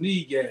 These niggas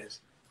need gas.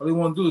 All they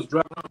want to do is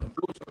drive around and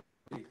bullshit.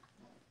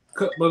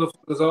 Cut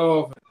motherfuckers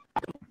off.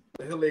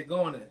 The hell they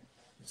going at?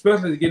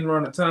 Especially getting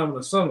around the time of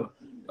the summer.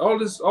 All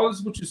this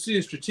what you see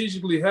is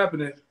strategically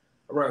happening,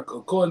 right,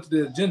 according to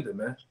the agenda,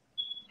 man.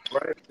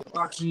 Right,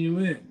 boxing you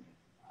in.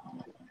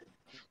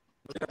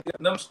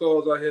 got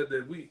numbskulls out here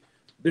that we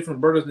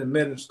different brothers that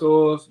met in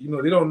stores. You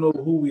know, they don't know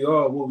who we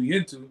are, what we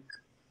into.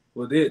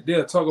 Well,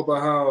 they'll talk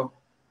about how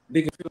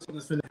they can feel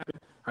something's finna happen,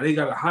 how they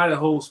got to hide a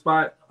whole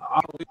spot.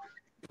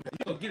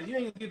 You ain't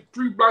gonna get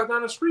 3 blocks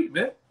down the street,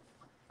 man.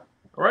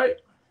 All right?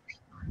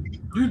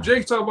 You,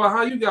 Jake, talk about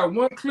how you got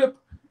 1 clip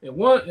and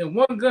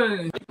one gun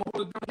and you can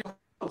hold it down your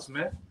house,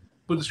 man.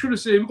 But the shooter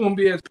said we're gonna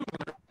be at 2,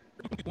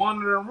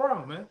 wandering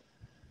around, man.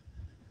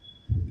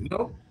 You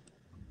know?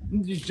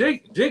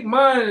 Jake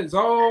mind is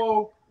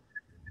all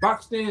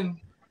boxed in.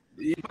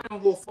 You might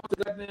not go fuck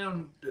the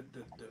goddamn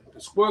the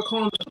square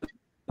corner.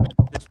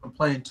 It's from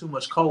playing too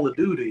much Call of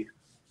Duty.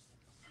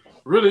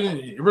 Really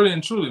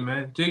and truly,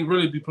 man. Jake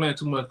really be playing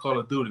too much Call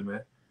of Duty,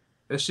 man.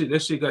 That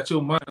shit got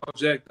your mind all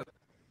jacked up.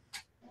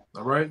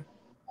 All right?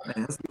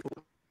 Man,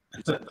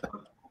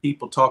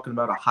 people talking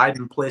about a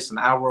hiding place an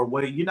hour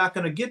away. You're not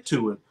gonna get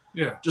to it.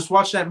 Yeah. Just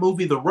watch that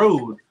movie The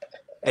Road.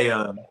 They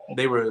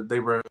were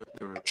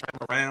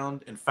traveling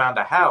around and found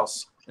a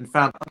house and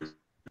found a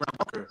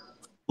bunker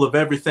full of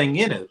everything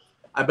in it.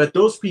 I bet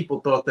those people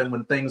thought that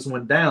when things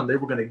went down, they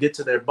were going to get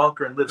to their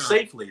bunker and live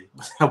safely.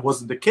 That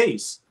wasn't the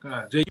case.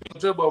 God, Jake, you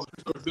don't jump off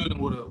a building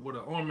with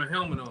an armor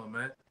helmet on,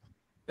 man.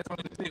 That's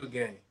only the video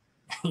game.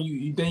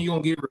 You think you're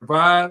gonna get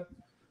revived?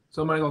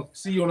 Somebody gonna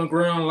see you on the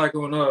ground like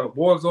on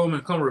Warzone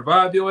and come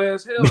revive your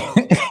ass? Hell no.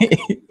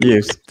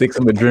 Yeah, stick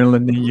some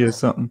adrenaline in you or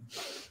something.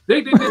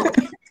 They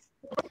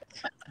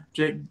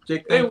Jake,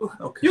 okay.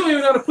 okay. You don't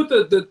even know how to put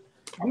the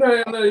you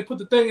know how they put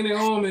the thing in their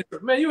arm and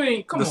man, you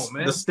ain't come on,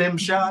 man. The stem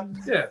shot?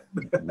 Yeah.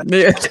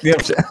 Yeah, stem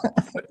shot.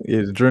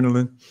 Yeah,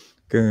 adrenaline.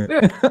 Good.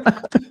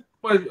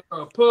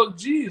 Yeah. Pug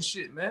G and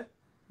shit, man.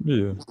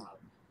 Yeah.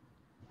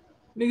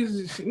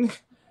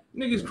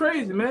 Niggas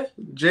crazy, man.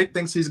 Jake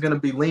thinks he's gonna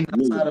be leaning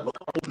outside of a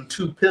holding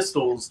 2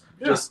 pistols,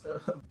 just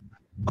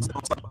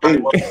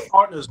while his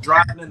partner's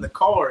driving in the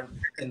car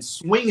and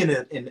swinging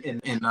it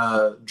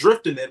and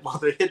drifting it while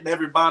they're hitting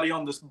everybody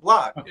on this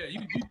block. Yeah,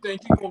 you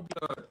think you gonna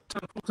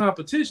be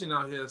competition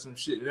out here or some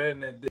shit,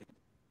 man? That day.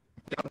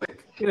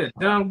 Yeah,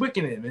 John Wick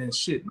in it, man.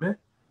 Shit, man.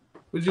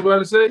 What you about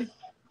to say?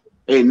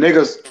 Hey,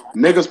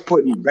 niggas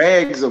putting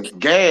bags of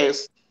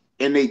gas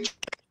in they.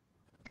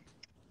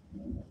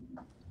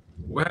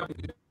 What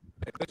happened?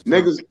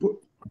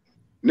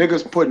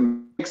 Niggas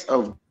putting bags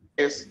of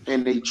gas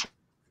in they.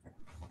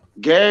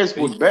 Gas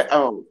with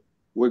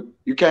with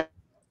you can't.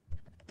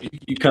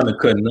 You kind of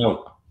cutting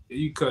out. Yeah,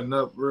 you cutting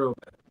up real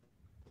bad.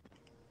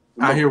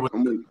 I hear what I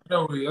know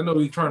what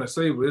he's trying to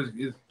say, but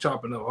it's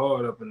chopping up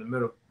hard up in the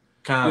middle.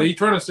 kind Yeah, he's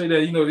trying to say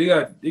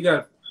that they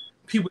got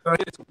people out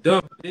here so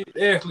dumb. They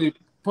actually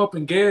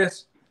pumping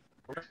gas.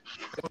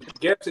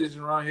 Gas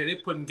station around here, they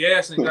putting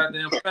gas in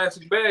goddamn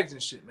plastic bags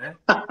and shit, man.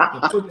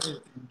 And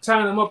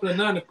tying them up in a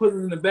knot and putting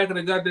it in the back of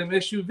the goddamn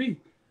SUV.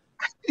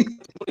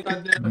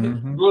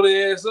 Roll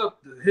their ass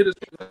up, hit us.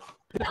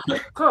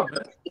 Come,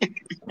 man.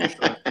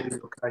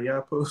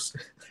 y'all post.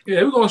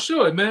 Yeah, we're gonna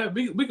show it, man.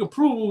 We can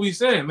prove what we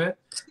saying, man.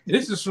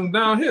 This is from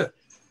down here.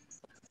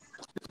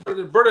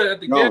 The brother at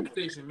the gas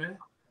station, man.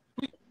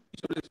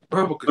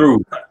 True.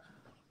 Look at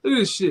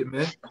this shit,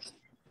 man.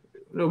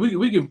 No,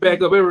 we can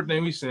back up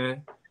everything we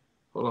saying.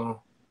 Hold on.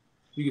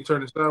 You can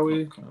turn it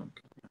sideways.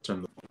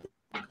 Turn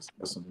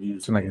some music.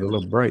 It's like a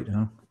little bright,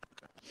 huh?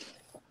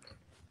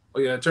 Oh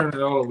yeah, turn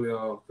it all the way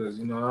off because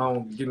I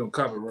don't get no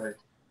copyright.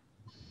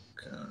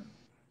 Okay.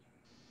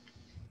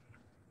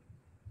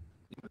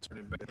 Turn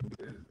it back.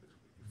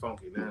 It's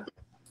funky now.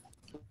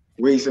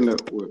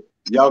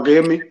 Y'all can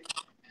hear me?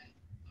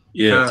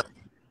 Yeah.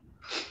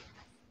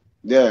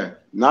 Yeah.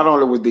 Not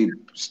only was they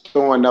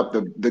storing up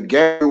the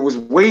gas, it was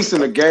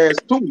wasting the gas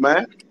too,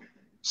 man.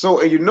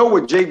 So, and you know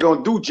what Jay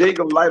gonna do? Jay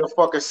gonna light a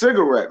fucking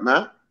cigarette,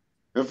 man,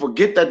 and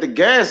forget that the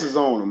gas is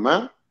on him,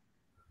 man.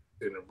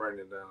 Then bring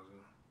it down.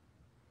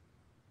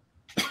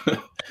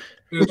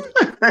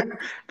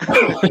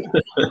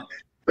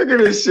 Look at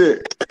this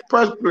shit.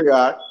 Press play,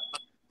 all right?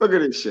 Look at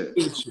this shit.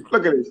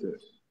 Look at this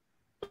shit.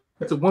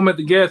 That's a woman at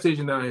the gas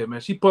station down here,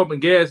 man. She pumping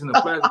gas in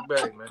a plastic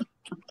bag, man.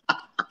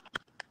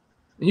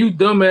 And you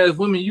dumbass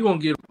women, you gonna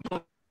get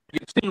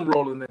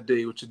steamrolling that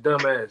day with your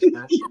dumb ass,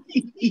 man.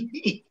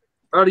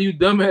 All of you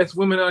dumbass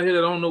women out here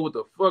that don't know what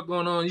the fuck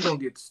going on, you gonna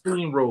get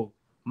steamrolled.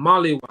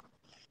 Molly,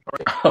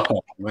 Right?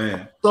 Oh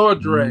man. Star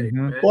drag,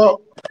 man.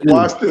 Well,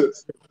 watch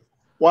this.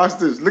 Watch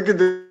this. Look at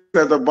this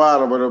at the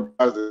bottom of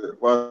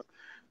the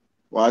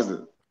watch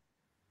this.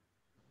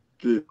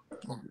 Yeah.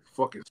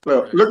 Fucking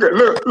look.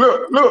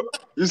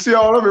 You see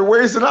all of it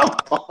wasting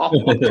out?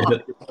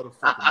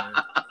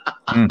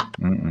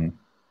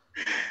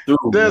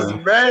 There's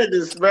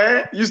madness,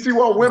 man. You see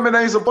why women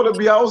ain't supposed to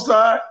be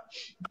outside?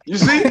 You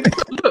see?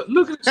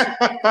 look at this.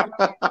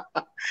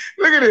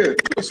 Look at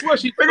it.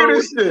 Look at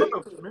this shit.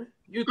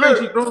 You think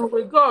she's throwing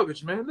away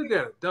garbage, man? Look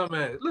at it,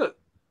 dumbass.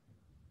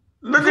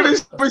 Look at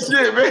this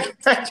shit, man.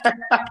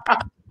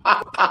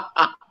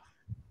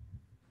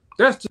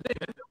 That's today,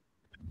 man.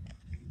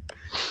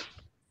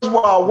 That's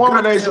why a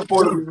woman ain't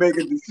supposed to be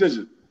making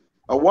decisions.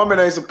 A woman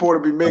ain't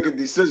supposed to be making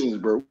decisions,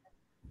 bro.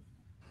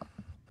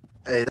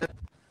 Hey,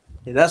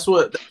 Yeah, that's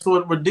what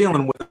we're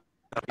dealing with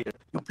out here.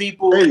 You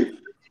people. Hey,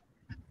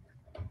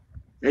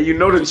 and you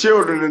know the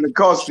children in the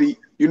car seat.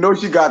 You know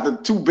she got the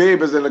 2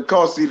 babies in the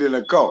car seat in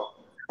the car.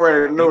 I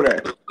already know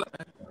that.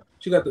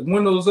 She got the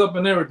windows up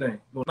and everything.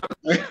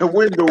 The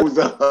windows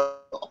up.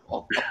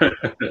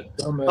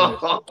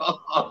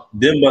 Dumbass.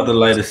 Them about to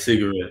light a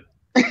cigarette.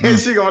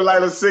 She gonna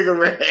light a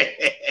cigarette.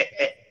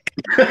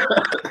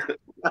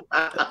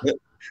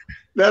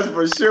 That's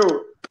for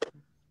sure.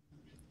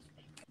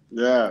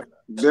 Yeah.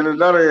 Then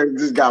another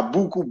just got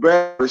buku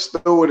bag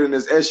stored in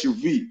his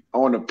SUV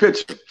on the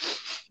picture.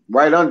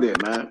 Right under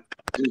it, man.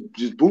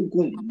 Just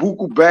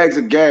buku bags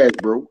of gas,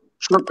 bro.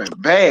 Tripping.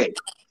 Bags.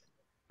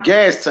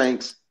 Gas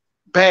tanks.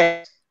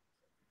 Bags.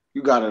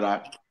 You got it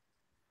out.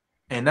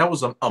 And that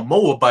was a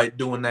Moabite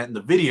doing that in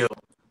the video.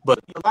 But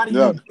a lot of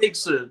you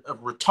dicks are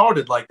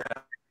retarded like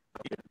that.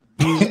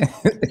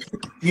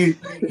 You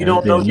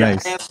don't know your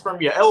hands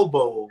from your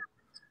elbow.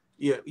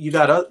 You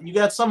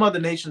got some other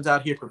nations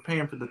out here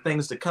preparing for the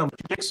things to come.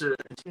 But dicks are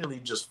continually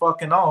just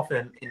fucking off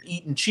and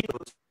eating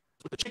Cheetos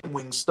with the chicken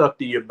wings stuck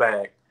to your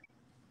back.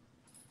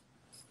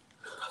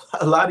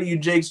 A lot of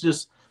jakes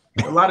just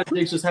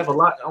have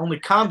only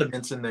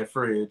condiments in their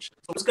fridge.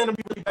 So it's gonna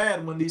be really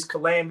bad when these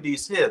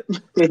calamities hit.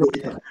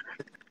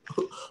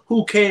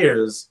 Who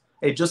cares?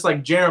 Hey, just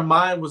like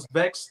Jeremiah was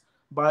vexed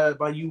by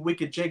you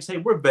wicked jakes, hey,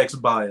 we're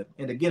vexed by it.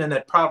 And again, in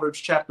that Proverbs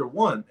chapter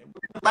 1,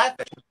 we're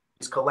laughing when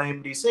these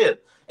calamities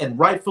hit, and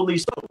rightfully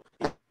so.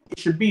 It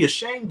should be a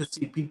shame to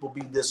see people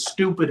be this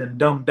stupid and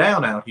dumbed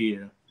down out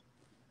here.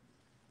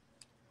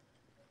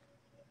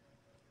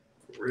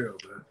 For real,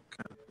 man.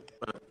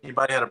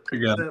 Anybody had a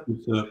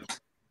precept?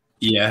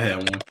 Yeah, I had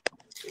one.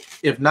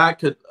 If not,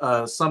 could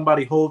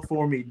somebody hold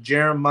for me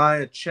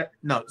Zephaniah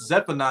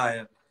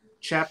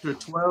chapter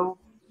 12,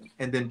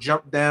 and then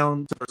jump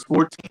down to verse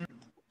 14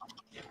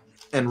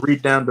 and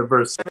read down to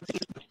verse 17.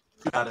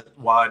 You got it,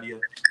 Wadia.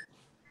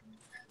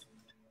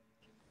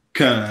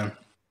 Kind.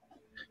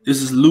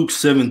 This is Luke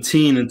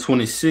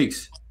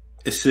 17:26.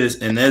 It says,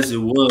 "And as it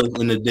was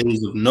in the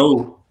days of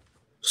Noah,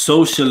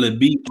 so shall it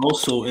be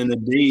also in the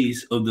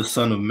days of the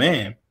Son of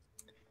Man.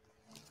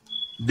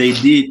 They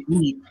did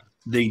eat,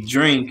 they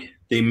drank,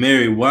 they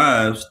married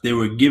wives, they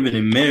were given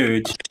in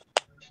marriage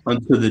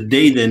until the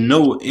day that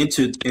Noah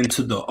entered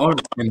into the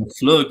ark, and the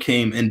flood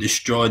came and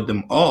destroyed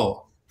them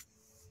all."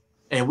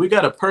 And we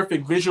got a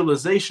perfect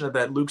visualization of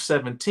that Luke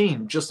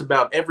 17 just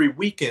about every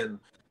weekend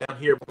down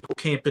here at Bible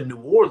Camp in New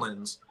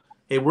Orleans.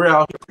 Hey, we're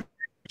out here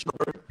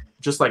preaching,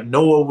 just like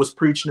Noah was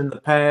preaching in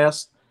the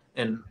past,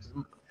 and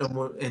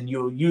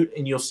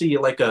you'll see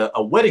like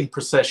a wedding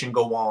procession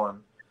go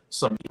on.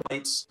 Some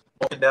lights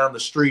walking down the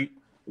street,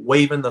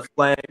 waving the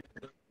flag.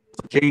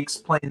 Jake's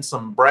playing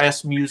some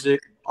brass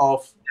music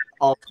off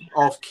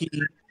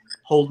key,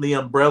 holding the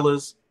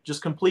umbrellas,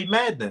 just complete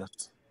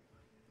madness.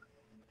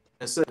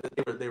 And said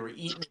that they were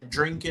eating and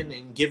drinking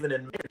and giving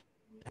in marriage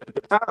at a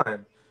good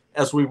time.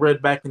 As we read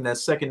back in that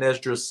 2nd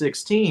Ezra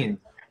 16,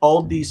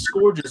 all these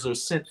scourges are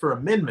sent for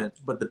amendment,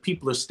 but the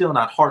people are still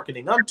not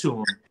hearkening unto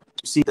them.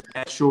 You see the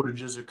gas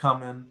shortages are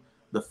coming,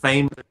 the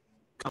fame is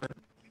coming.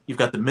 You've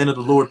got the men of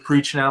the Lord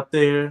preaching out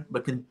there,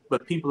 but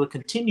people are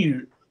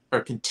continuing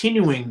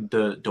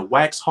to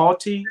wax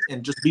haughty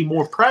and just be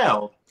more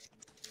proud.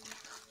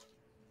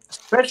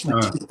 Especially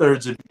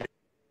 2/3 of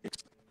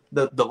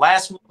the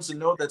last ones to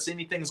know that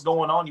anything's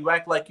going on. You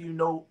act like you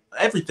know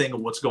everything of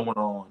what's going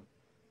on.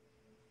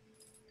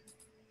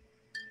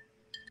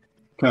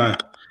 Okay.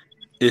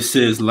 It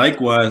says,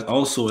 "Likewise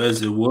also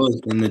as it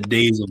was in the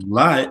days of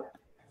Lot,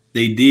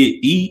 they did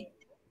eat,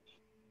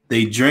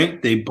 they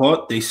drank, they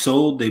bought, they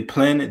sold, they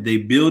planted, they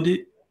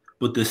builded.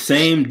 But the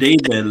same day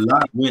that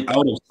Lot went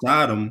out of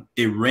Sodom,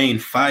 it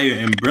rained fire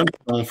and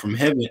brimstone from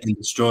heaven and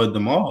destroyed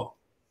them all."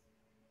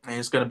 And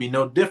it's going to be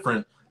no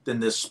different than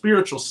this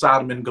spiritual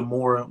Sodom and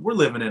Gomorrah we're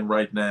living in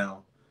right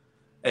now.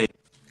 Hey,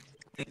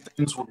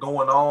 things were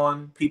going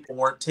on, people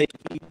weren't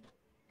taking heed,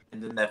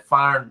 and then that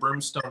fire and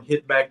brimstone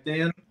hit back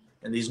then,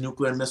 and these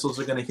nuclear missiles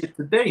are going to hit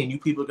today, and you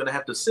people are going to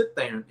have to sit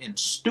there and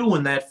stew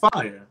in that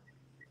fire.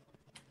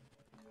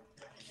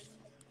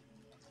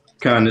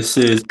 Kind of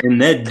says, "In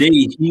that day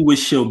he which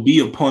shall be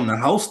upon the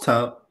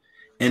housetop,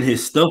 and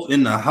his stuff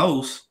in the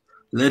house,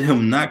 let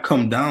him not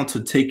come down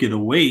to take it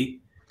away.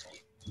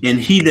 And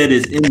he that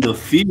is in the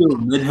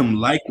field, let him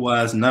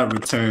likewise not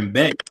return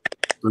back.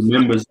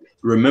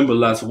 Remember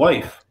Lot's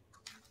wife."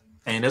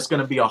 And it's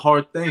going to be a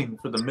hard thing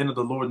for the men of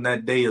the Lord in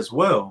that day as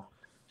well.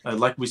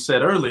 Like we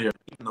said earlier,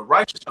 even the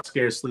righteous shall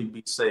scarcely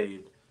be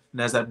saved.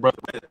 And as that brother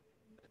said,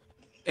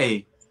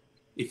 hey,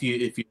 if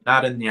you're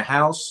not in your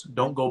house,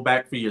 don't go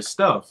back for your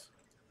stuff.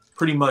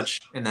 Pretty much,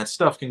 and that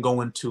stuff can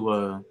go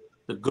into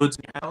the goods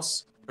in your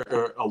house,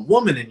 or a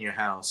woman in your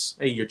house.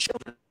 Hey, your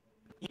children,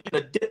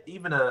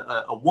 even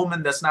a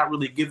woman that's not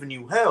really giving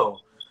you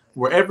hell.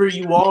 Wherever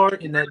you are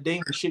in that day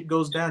when shit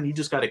goes down, you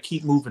just got to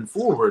keep moving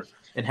forward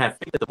and have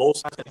faith that the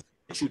Most High's going to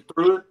get you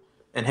through it.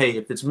 And hey,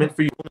 if it's meant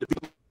for you to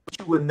be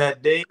with you in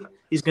that day,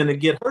 He's going to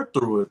get her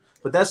through it.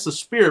 But that's the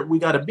spirit we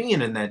got to be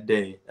in that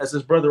day. As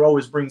this brother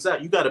always brings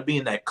out, you got to be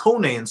in that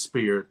Conan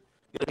spirit.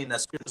 I mean,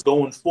 that spirit is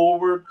going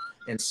forward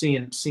and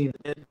seeing the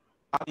dead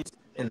bodies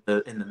in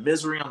the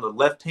misery on the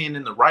left hand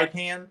and the right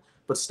hand,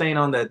 but staying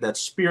on that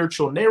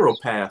spiritual narrow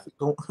path,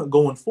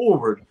 going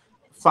forward,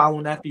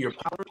 following after your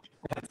power,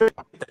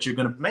 that you're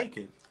gonna make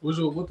it.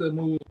 What that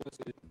movie was?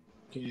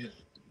 Can you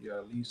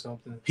leave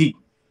something? Heat.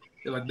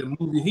 Yeah, like the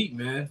movie Heat,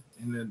 man.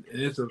 And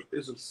it's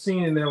a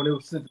scene in there when they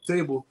were sitting at the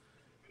table,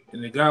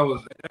 and the guy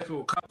was the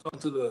actual cop talking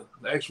to the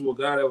actual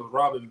guy that was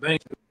robbing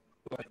banks,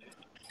 like,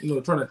 you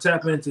know, trying to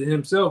tap into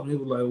himself. And he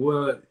was like,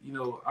 well, you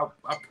know,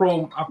 I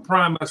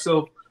prime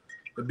myself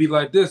to be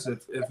like this.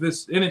 If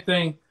it's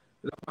anything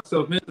that I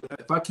myself into,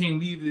 if I can't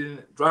leave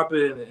it, drop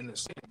it in the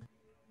sand,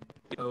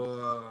 you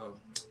know,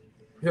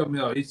 help me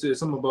out. He said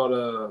something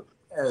about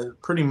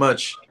pretty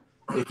much,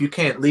 if you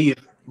can't leave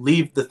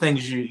the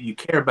things you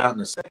care about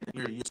in a second,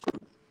 you're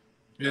screwed.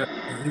 Yeah,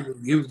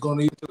 he was going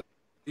to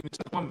even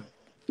to the woman,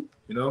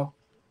 you know.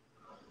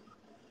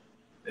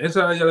 That's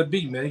how you gotta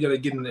be, man. You gotta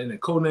get in the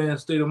Conan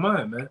state of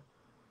mind, man.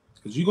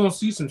 Because you're gonna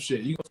see some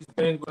shit. You're gonna see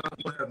things going on.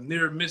 You're gonna have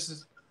near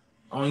misses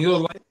on your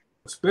life.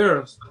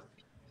 Spare us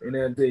in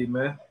that day,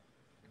 man.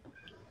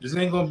 This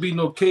ain't gonna be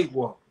no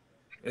cakewalk,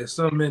 as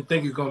some men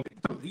think it's gonna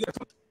be. You got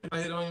some people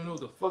out here don't even know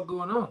what the fuck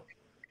going on.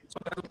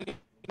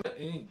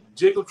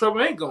 Jacob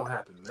trouble ain't gonna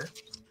happen, man.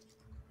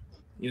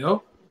 You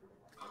know?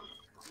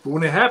 But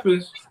when it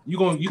happens, you're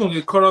gonna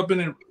get caught up in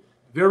it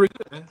very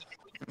good, man.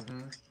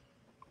 Mm-hmm.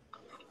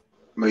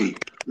 Mate,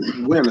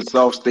 we're in the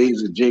soft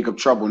stage of Jacob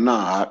trouble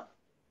now.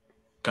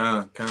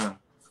 Con.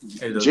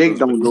 Hey, Jake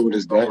don't know what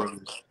is that.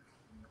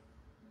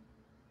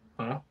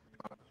 Huh?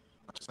 I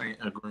just ain't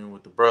agreeing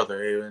with the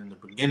brother. Hey, in the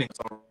beginning,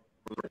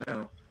 right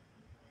now.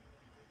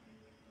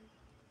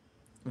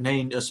 And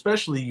then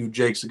especially you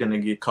Jakes are gonna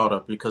get caught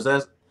up, because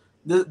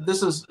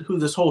this is who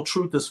this whole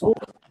truth is for.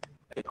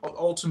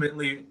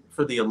 Ultimately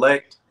for the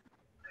elect.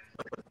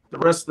 The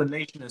rest of the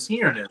nation is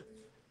hearing it.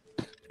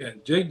 Yeah,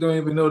 Jake don't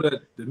even know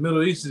that the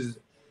Middle East is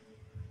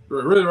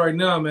really right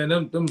now, man.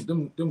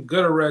 Them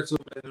gutter rats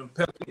up and them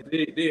peppers,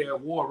 they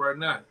at war right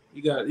now.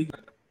 He got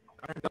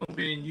iron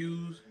being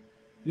used.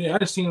 Yeah, I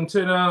just seen him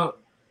tear down,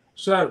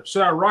 shot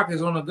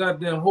rockets on a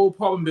goddamn whole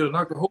apartment building,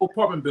 knocked the whole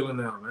apartment building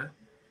down, man.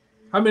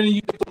 How many of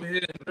you over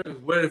here is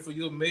ready for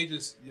the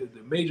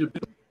major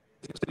building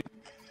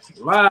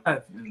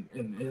live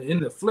and in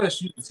the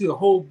flesh? You can see a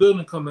whole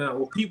building come out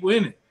with people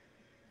in it.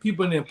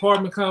 People in the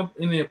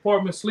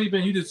apartment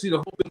sleeping, you just see the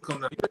whole thing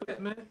coming out. You heard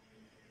that, man?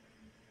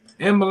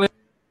 Ambulances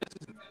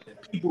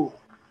and people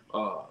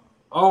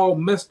all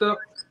messed up.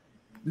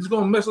 This is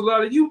gonna mess a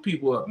lot of you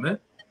people up, man.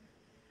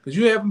 Because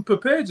you haven't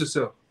prepared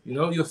yourself. You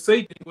know, your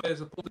faith ain't where it's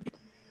supposed to be.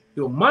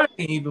 Your mind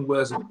ain't even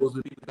where it's supposed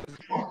to be.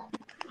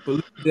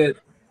 Believe that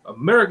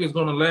America is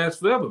gonna last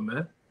forever,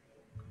 man.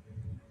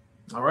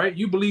 All right?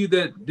 You believe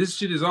that this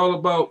shit is all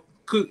about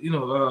cookies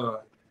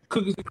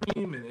and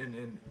cream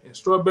and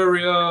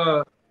strawberry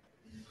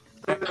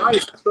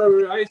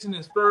icing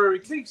and strawberry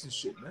cakes and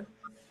shit, man.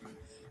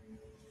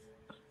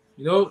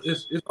 You know,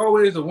 it's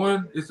always a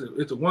one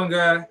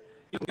guy.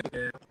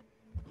 The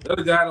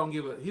other guy don't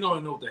give a. He don't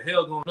even know what the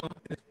hell going on.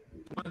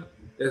 One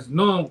that's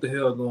knowing what the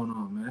hell going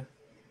on, man.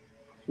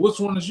 Which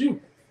one is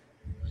you?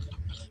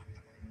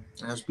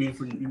 That's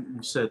beautiful.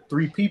 You said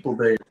 3 people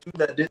there: 2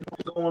 that didn't know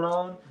what's going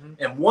on,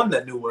 and 1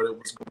 that knew what it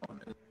was going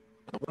on.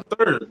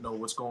 1/3 know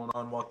what's going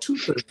on, while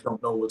 2/3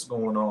 don't know what's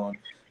going on.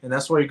 And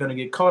that's why you're going to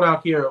get caught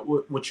out here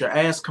with your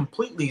ass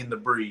completely in the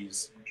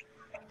breeze.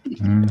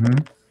 Mm-hmm.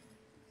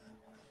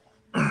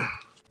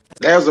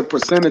 There's a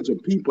percentage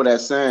of people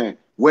that's saying,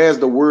 where's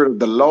the word of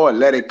the Lord?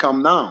 Let it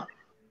come down.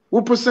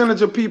 What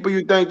percentage of people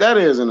you think that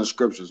is in the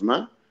scriptures,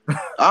 man?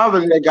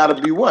 Obviously, they got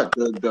to be what?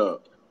 The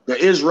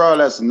Israel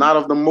that's not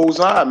of the Most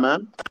High,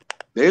 man.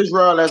 The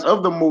Israel that's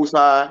of the Most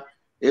High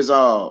is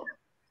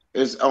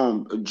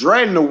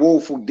dreading the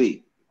woeful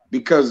day,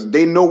 because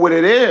they know what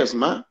it is,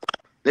 man.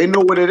 They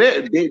know what it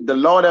is. The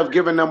Lord have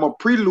given them a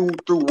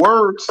prelude through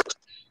words,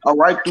 all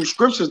right, through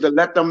scriptures to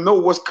let them know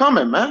what's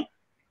coming, man.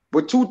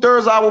 But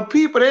 2/3 of our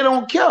people, they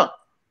don't care.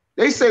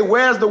 They say,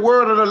 where's the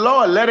word of the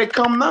Lord? Let it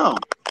come now.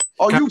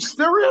 Are you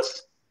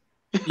serious?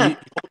 You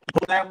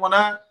pull that one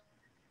out?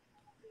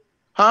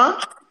 Huh?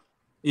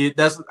 Yeah,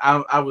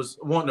 I was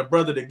wanting a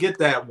brother to get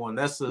that one.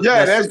 That's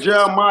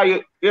Jeremiah.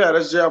 Yeah,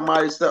 that's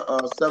Jeremiah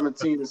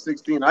 17 and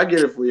 16. I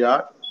get it for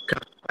y'all.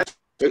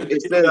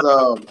 It says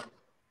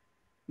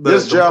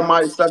this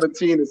Jeremiah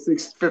 17 and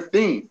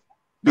 15.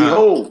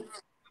 Behold,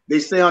 they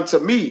say unto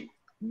me,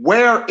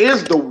 where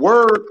is the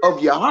word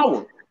of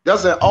Yahweh?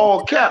 That's in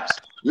all caps.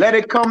 Let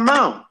it come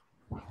now.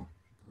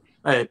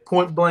 Hey,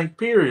 point blank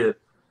period.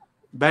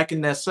 Back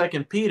in that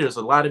 2 Peter's,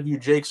 a lot of you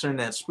Jakes are in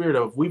that spirit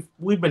of we've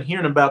been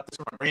hearing about this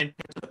from our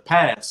grandparents in the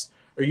past,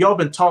 or y'all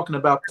been talking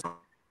about this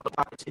for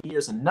 5 or 10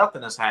 years and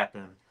nothing has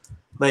happened.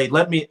 Like,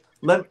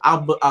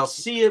 I'll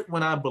see it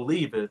when I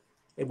believe it.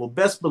 It will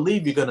best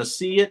believe you're gonna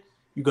see it,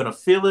 you're gonna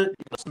feel it,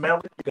 you're gonna smell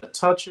it, you're gonna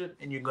touch it,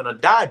 and you're gonna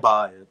die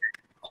by it.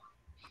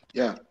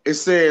 Yeah, it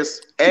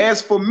says,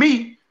 as for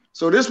me,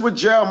 so this is what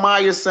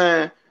Jeremiah is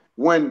saying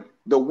when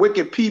the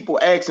wicked people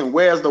asking,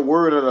 where's the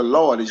word of the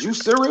Lord? Is you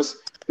serious?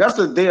 That's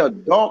a day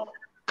of dark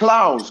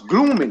clouds,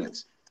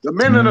 gloominess. The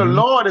men of the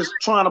Lord is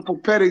trying to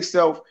prepare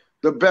themselves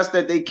the best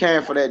that they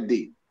can for that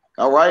day.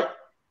 All right.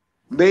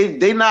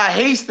 They not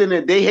hasting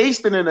it. They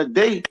hastening a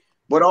day,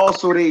 but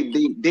also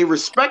they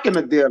respecting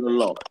the day of the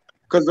Lord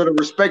because of the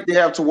respect they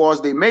have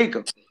towards their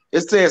maker.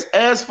 It says,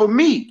 as for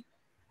me,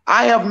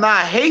 I have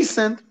not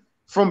hastened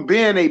from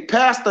being a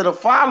pastor to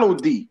follow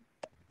thee.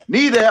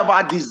 Neither have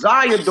I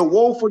desired the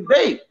woeful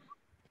day.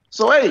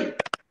 So, hey,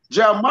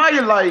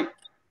 Jeremiah, like,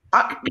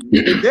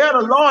 the day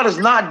of the Lord is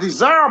not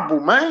desirable,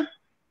 man.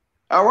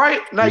 All right.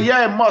 Now,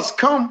 yeah, it must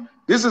come.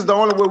 This is the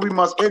only way we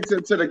must enter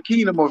into the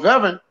kingdom of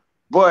heaven.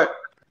 But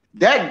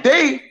that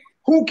day,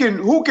 who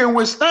can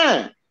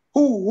withstand?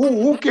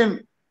 Who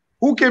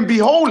can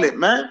behold it,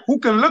 man? Who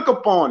can look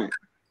upon it?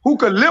 Who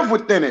can live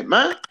within it,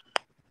 man?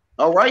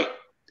 All right.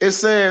 It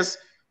says,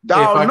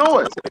 thou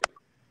knowest.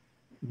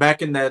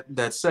 Back in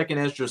that second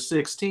Ezra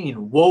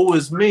 16, woe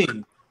is me,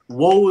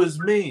 woe is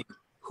me.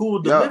 Who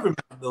will deliver me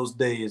in those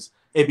days?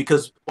 Hey,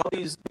 because all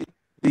these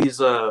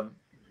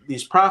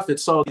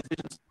prophets saw these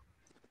visions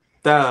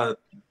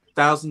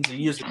thousands of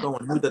years ago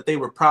and knew that they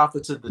were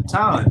prophets at the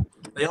time.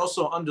 They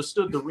also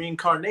understood the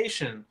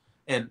reincarnation,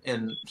 and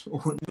when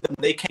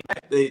they came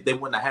back, they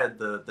wouldn't have had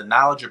the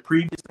knowledge of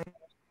previous things.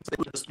 They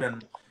would have just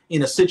been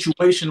in a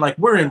situation like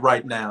we're in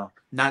right now,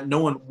 not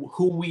knowing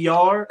who we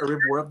are or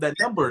if we're of that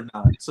number or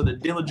not. So they're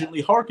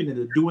diligently hearkening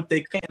to do what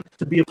they can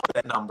to be of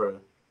that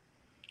number.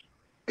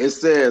 It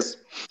says,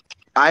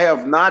 I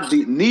have not,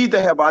 neither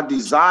have I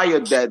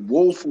desired that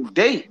woeful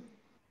day.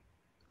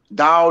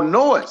 Thou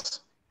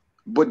knowest,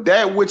 but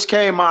that which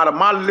came out of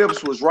my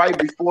lips was right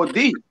before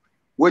thee,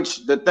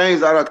 which the things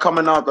that are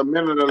coming out the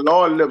men of the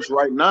Lord lips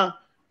right now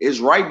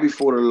is right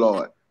before the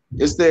Lord.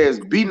 It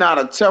says, be not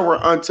a terror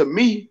unto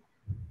me,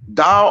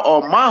 thou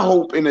art my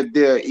hope in the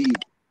day of evil.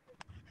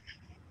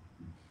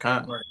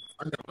 Right.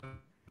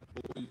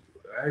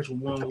 Actual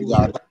one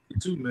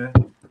too, man.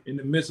 In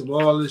the midst of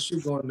all this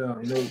shit going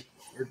down, you know,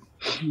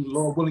 if you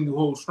Lord willing, you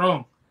hold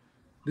strong.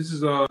 This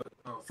is 1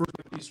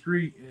 Timothy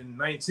 3 and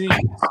 19.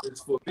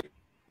 It's for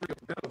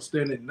battle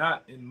standing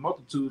not in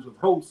multitudes of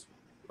hosts,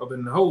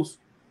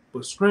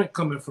 but strength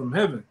coming from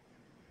heaven.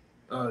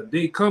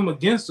 They come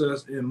against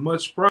us in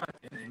much pride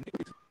and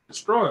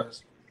destroy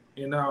us,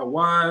 and our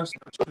wives,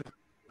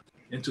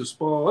 and to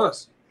spoil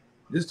us.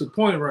 This is the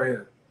point right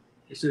here.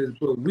 It says,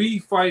 but we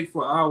fight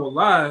for our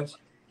lives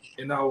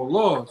and our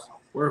laws,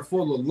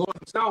 wherefore the Lord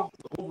himself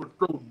will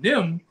overthrow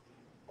them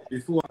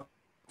before our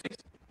face.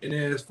 And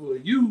as for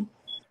you,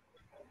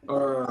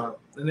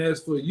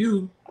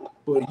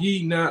 but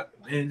ye not,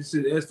 and it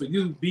says, as for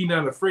you, be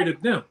not afraid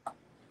of them.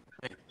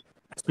 It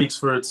speaks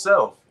for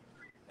itself.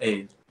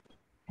 Hey,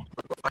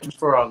 we're fighting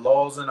for our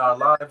laws and our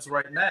lives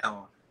right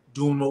now,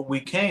 doing what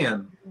we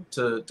can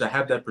to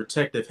have that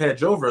protective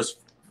hedge over us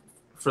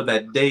for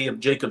that day of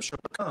Jacob shall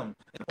come.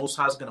 And Most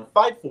High is going to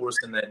fight for us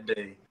in that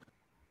day.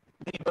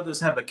 Many brothers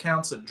have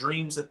accounts of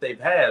dreams that they've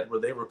had where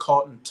they were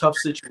caught in tough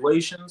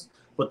situations,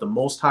 but the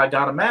Most High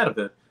got them out of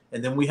it.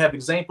 And then we have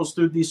examples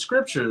through these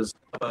scriptures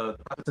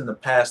in the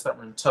past that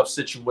were in tough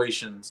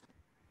situations.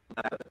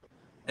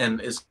 And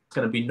it's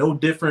going to be no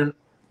different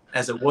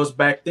as it was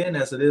back then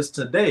as it is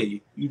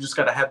today. You just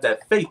got to have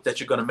that faith that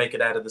you're going to make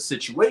it out of the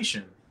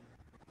situation.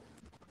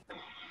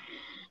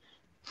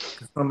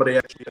 Somebody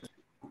actually,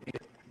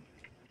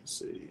 let's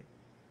see,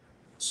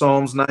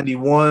 Psalms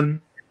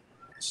 91,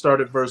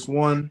 start at verse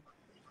 1,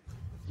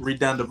 read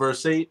down to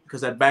verse 8,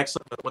 because that backs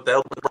up what the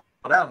elders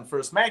brought out in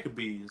First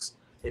Maccabees.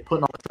 They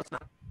putting all the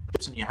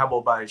trust in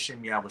Yahweh by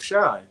Hashem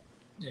Yahushai.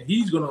 Yeah,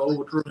 he's going to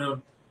overthrow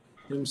him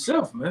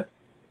himself, man.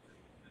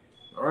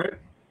 All right?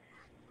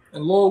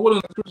 And Lord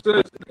willing, the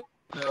scripture says,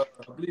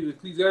 I believe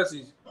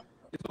Ecclesiastes,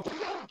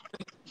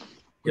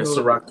 Yes,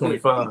 Sirach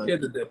 25.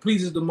 That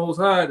pleases the Most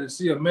High to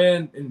see a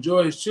man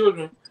enjoy his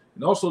children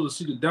and also to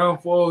see the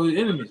downfall of his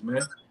enemies,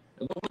 man.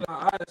 And Lord,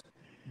 our eyes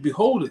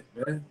behold it,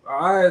 man.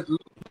 Our eyes,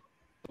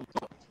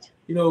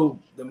 you know,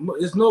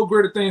 it's no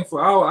greater thing for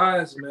our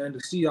eyes, man, to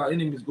see our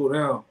enemies go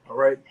down, all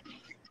right?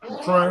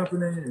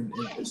 Triumphing and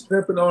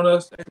stepping on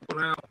us, go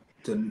down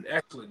to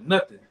actually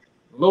nothing.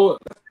 Lord,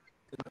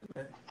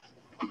 man.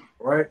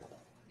 All right?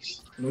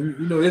 You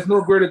know, there's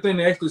no greater thing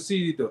to actually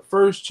see the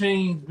first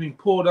chains being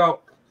pulled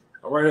out,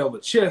 all right, of a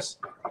chest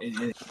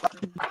and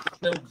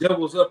them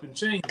devils up in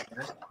chains,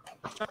 man.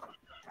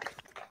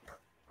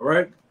 All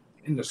right?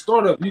 In the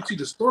start of, you see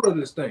the start of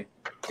this thing.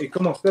 Hey,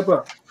 come on, step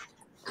up.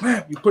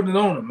 Clap, you're putting it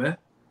on them, man.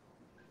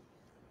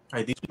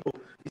 Hey, these people,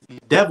 these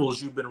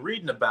devils you've been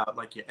reading about,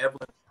 like your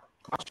Evelyn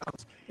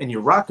and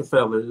your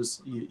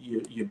Rockefellers,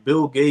 your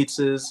Bill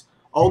Gateses,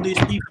 all these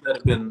people that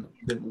have been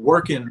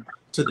working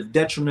to the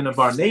detriment of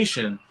our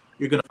nation,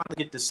 you're going to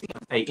finally get to see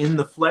them, hey, in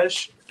the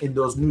flesh, in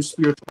those new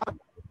spiritual, like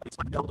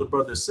elder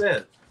brother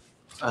said,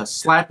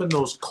 slapping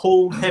those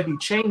cold, heavy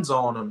chains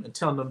on them and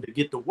telling them to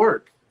get to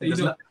work. Hey,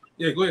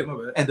 yeah, go ahead, my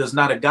bad. And there's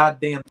not a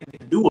goddamn thing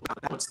to do about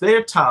it. It's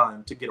their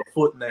time to get a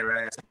foot in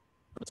their ass.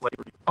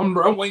 I'm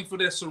waiting for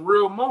that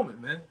surreal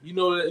moment, man. You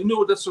know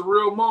what that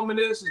surreal moment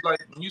is? It's like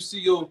when you see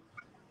your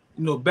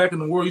you know, back in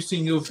the world, you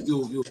seen your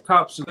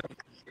top celebrity,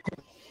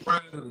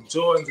 the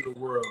Jordans of the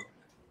world.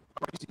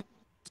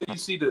 You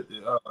see the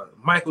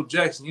Michael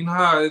Jackson. You know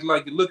how it's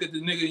like you look at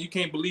the nigga, you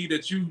can't believe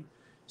that you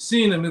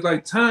seen him. It's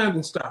like time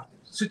and stop.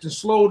 Sit and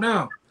slow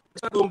down.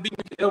 It's not gonna be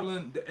the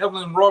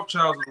Evelyn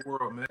Rothschilds of the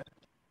world, man.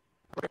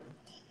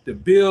 The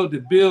Bill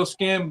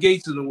Scam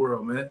Gates of the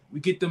world, man.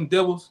 We get them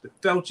devils, the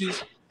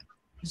Faucis.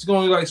 It's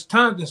going to be like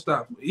time to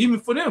stop,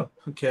 even for them.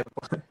 Okay,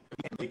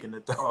 ain't making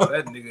it though. Oh,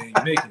 that nigga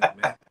ain't making it,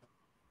 man.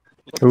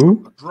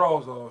 Who?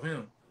 Draws off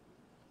him.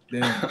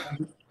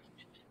 Damn.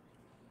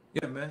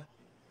 Yeah, man.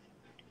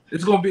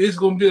 It's gonna be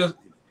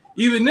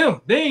even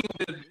them. They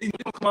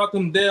don't come out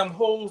them damn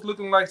holes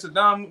looking like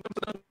Saddam.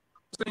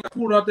 They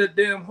pulled out that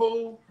damn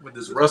hole with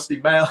this rusty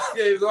mouth.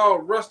 Yeah, he was all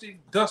rusty,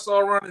 dust all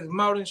around his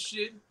mouth and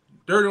shit,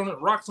 dirt on it,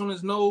 rocks on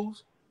his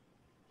nose.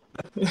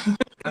 He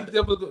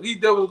definitely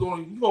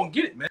gonna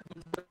get it, man.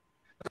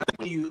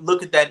 When you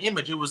look at that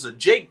image, it was a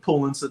Jake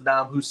pulling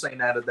Saddam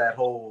Hussein out of that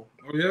hole.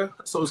 Oh yeah.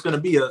 So it's gonna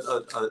be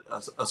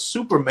a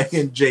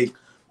Superman Jake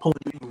pulling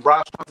you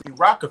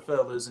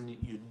Rockefellers and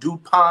you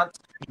DuPont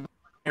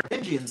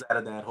Indians out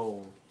of that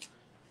hole.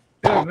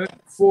 Yeah, man.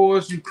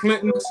 Fords, you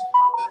Clintons,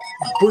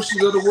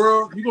 Bushes of the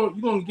world, you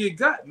gonna get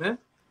got, man.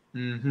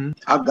 Mm-hmm.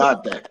 I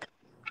got that.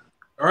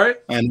 All right.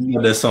 And you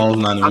know that Psalms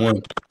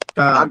 91.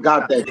 I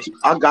got that.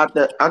 I got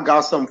that. I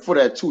got something for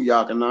that too,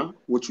 Yakana.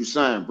 What you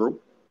saying, bro?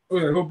 Oh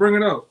yeah, go bring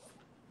it out.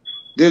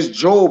 This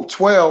Job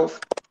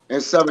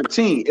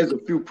 12:17 is a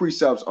few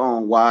precepts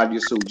on wide,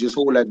 so just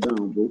hold that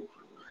down, bro.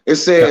 It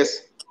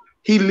says,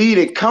 "He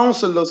leadeth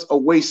counselors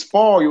away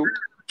spoil,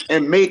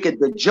 and maketh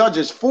the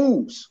judges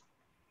fools.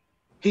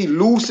 He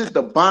looseth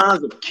the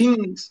bonds of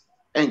kings,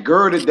 and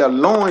girded their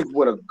loins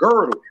with a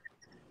girdle.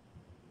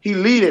 He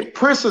leadeth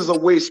princes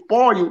away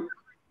spoil,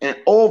 and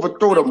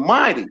overthrow the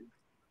mighty.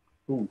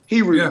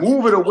 He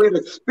removeth away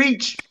the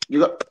speech."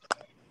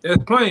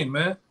 That's plain,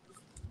 man.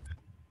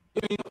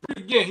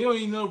 Again, you don't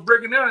even know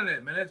breaking down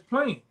that, man. That's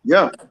plain.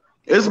 Yeah,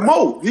 it's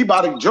more. He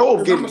about to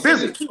Job getting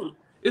busy.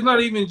 It's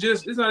not even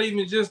just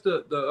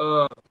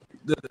the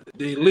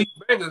elite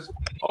bankers.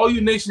 All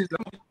you nations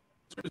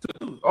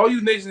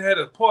had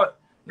a part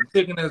in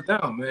taking us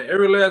down, man.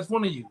 Every last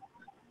one of you.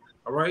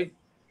 All right.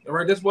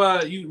 That's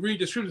why you read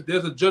the scriptures.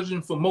 There's a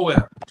judgment for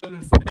Moab.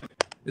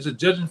 There's a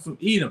judgment from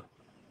Edom.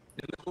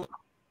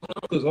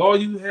 Because all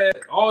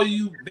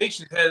you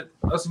nations had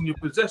us in your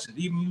possession,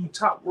 even you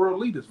top world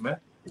leaders, man.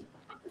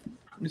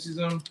 This is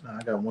I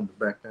got one to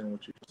back down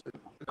what you said.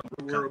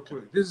 Real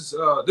quick. This is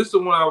the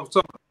one I was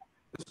talking about.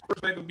 This is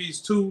 1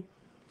 Maccabees 2.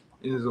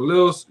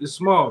 It's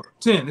small.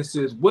 10. It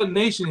says, "What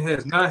nation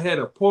has not had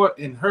a part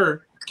in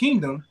her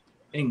kingdom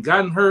and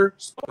gotten her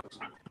spoils?"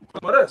 How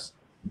about us?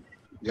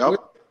 Yep.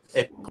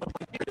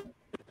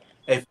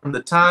 And from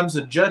the times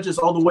of judges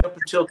all the way up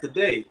until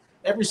today,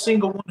 every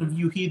single one of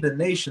you heathen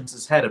nations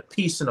has had a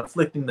peace in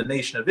afflicting the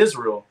nation of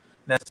Israel.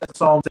 And that's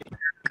Psalm 8.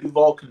 We've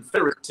all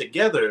confederate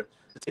together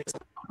to take advantage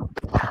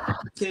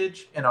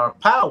and our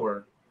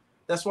power.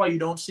 That's why you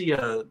don't see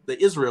the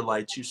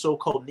Israelites, you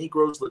so-called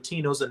Negroes,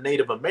 Latinos, and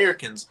Native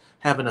Americans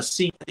having a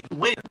seat to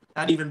win,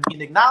 not even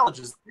being acknowledged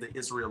as the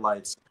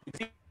Israelites.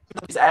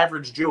 These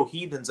average Joe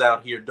heathens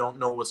out here don't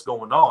know what's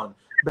going on.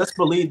 Best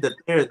believe that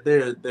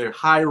their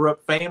higher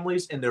up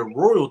families and their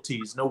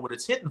royalties know what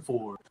it's hitting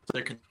for. So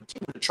they're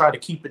continuing to try to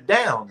keep it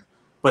down.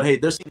 But hey,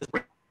 they're seeing this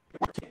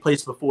take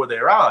place before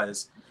their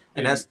eyes.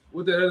 And that's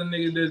what the other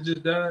nigga that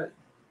just died.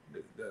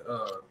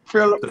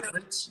 Philip.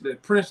 The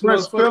Prince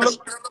Philip.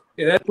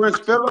 Yeah, that Prince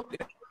Philip.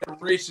 That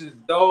racist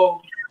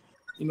dog.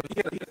 You know,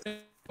 he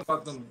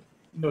about them.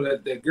 You know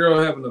that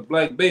girl having a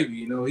black baby.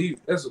 You know,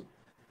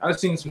 I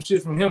seen some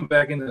shit from him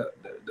back in the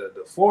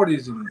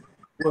 40s, and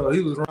well,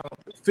 he was around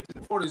the 50s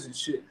and 40s and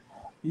shit.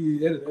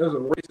 That was a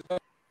racist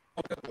dog.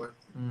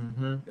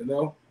 mm-hmm. You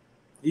know,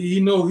 he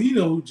know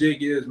who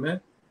Jake is,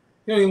 man.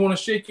 He don't even want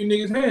to shake you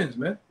niggas' hands,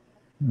 man.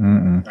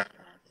 Mm-mm.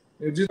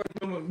 Just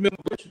remember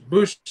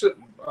Bush,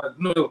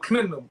 no,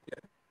 Clinton.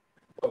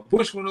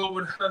 Bush went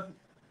over there.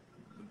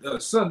 The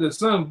son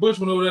Bush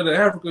went over there to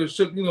Africa,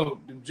 shook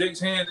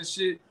Jake's hands and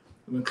shit.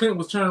 When Clinton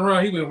was turning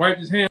around, he went and wiped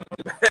his hand on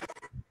the back.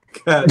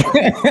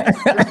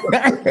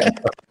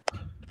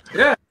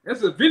 Yeah,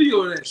 that's a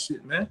video of that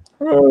shit, man.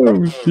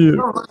 Oh shit! I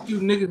don't like you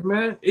niggas,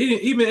 man.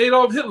 Even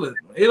Adolf Hitler.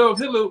 Adolf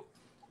Hitler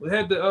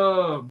had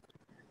the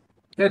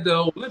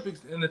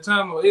Olympics in the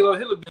time of Adolf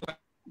Hitler being like,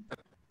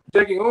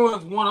 Jackie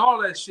Owens won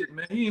all that shit,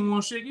 man. He didn't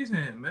want to shake his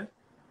hand, man.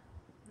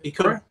 He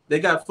could. Right. They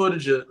got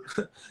footage of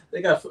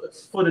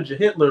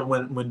Hitler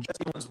when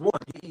Jackie Owens won.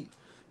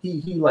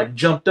 He like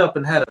jumped up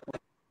and had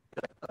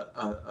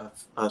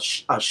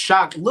a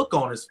shocked look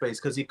on his face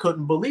because he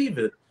couldn't believe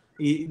it.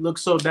 He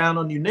looked so down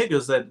on you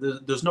niggas that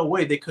there's no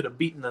way they could have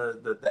beaten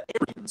the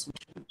Aryans.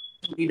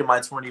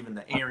 Edomites weren't even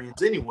the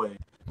Aryans anyway.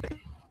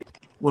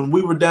 When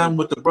we were down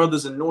with the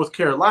brothers in North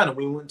Carolina,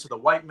 we went to the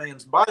white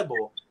man's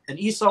Bible, and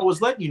Esau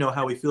was letting you know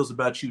how he feels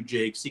about you,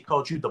 Jakes. He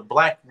called you the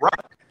Black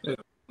Rock. The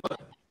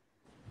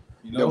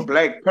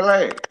Black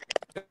Plague.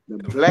 The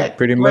Black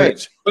pretty Plague.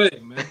 much.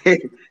 Man.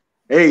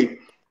 Hey,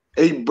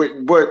 But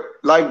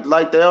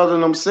like the elder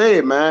them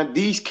said, man,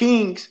 these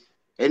kings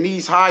and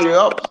these higher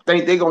ups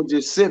think they gonna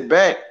just sit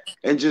back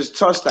and just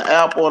touch the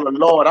apple of the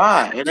Lord's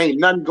eye, and ain't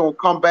nothing gonna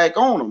come back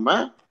on them,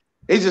 man.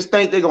 They just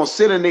think they gonna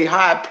sit in their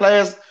high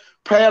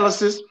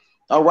palaces,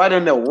 all right,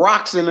 in the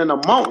rocks and in the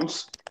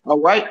mountains, all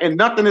right, and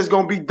nothing is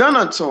gonna be done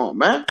unto them,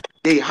 man.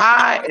 They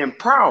high and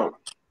proud.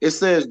 It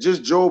says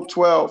just Job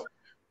 12,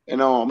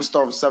 and I'm gonna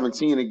start from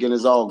 17 again.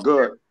 It's all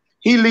good.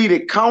 He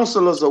leaded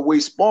counselors away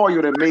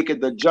spoiled and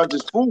maketh the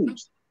judges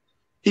fools.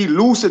 He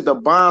loosed the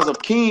bonds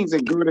of kings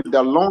and girded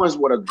their loins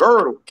with a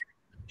girdle.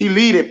 He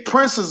leaded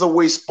princes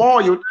away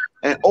spoiled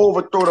and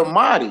overthrow the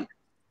mighty.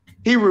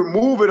 He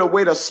removed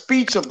away the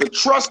speech of the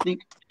trusty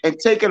and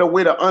taken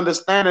away the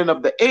understanding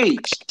of the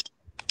aged.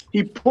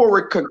 He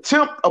poured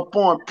contempt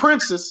upon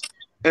princes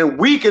and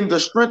weakened the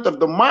strength of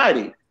the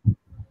mighty.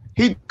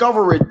 He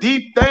covered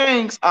deep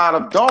things out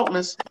of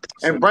darkness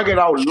and bringeth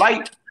out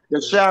light,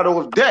 the shadow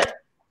of death.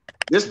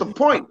 This is the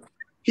point.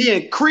 He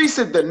increased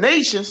the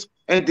nations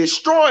and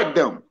destroyed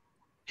them.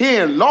 He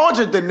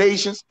enlarged the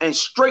nations and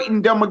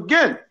straightened them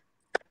again.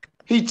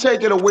 He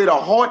taketh away the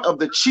heart of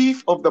the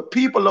chief of the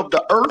people of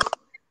the earth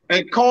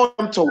and caused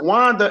them to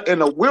wander in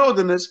the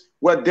wilderness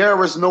where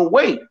there is no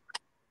way.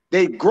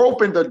 They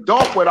grope in the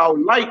dark without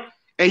light,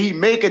 and he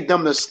maketh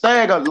them to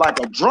stagger like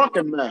a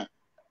drunken man.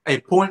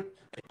 Point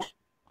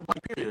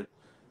period.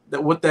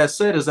 That what that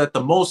said is that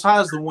the Most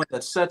High is the one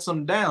that sets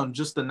them down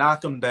just to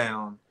knock them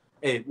down.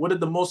 Hey, what did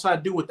the Most High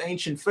do with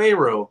ancient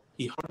Pharaoh?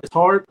 He hardened his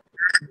heart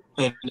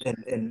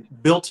and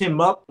built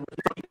him up. He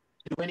didn't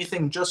do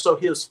anything just so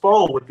his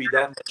fall would be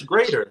that much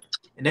greater.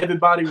 And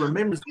everybody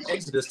remembers the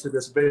Exodus to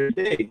this very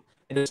day.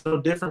 And it's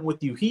no different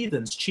with you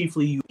heathens,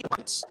 chiefly you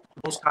whites.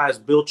 The Most High has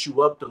built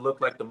you up to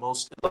look like the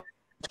most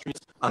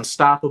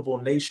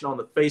unstoppable nation on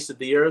the face of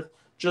the earth,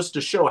 just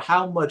to show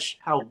how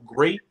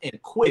great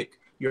and quick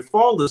your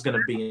fall is going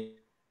to be,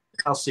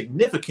 how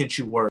significant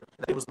you were.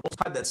 It was the Most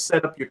High that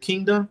set up your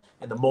kingdom,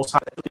 and the Most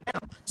High that put it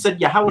down. Said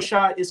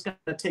Yahushua, it's going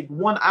to take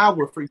 1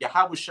 hour for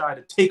Yahushua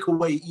to take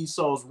away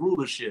Esau's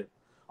rulership.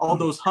 All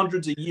those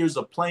hundreds of years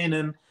of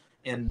planning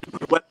and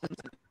weapons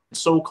and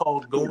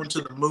so-called going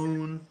to the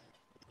moon.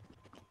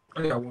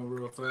 I got one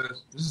real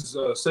fast. This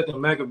is Second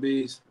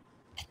Maccabees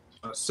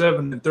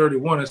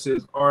 7:31. It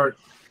says, "Art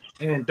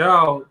and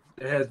thou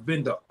that has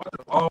been the art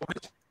of all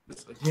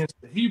witches against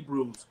the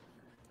Hebrews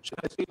shall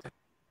take the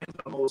hand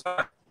of the Most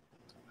High.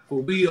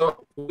 For we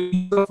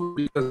suffer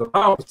because of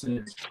our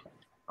sins."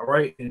 All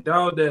right, and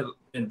though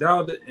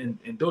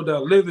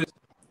thou livest,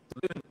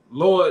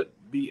 Lord,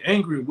 be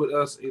angry with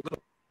us a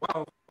little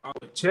while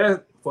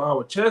for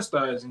our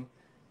chastising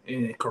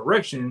and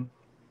correction,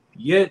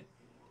 yet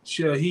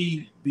shall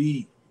he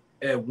be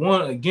at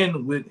one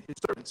again with his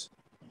servants.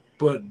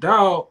 But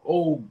thou,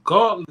 O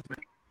godless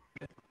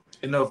man,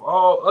 and of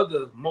all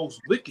others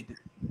most wicked,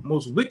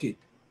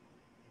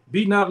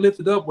 be not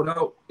lifted up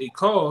without a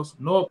cause,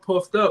 nor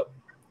puffed up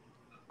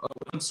of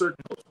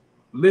uncertain hopes,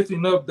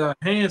 lifting up thy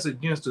hands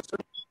against the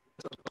servants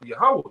of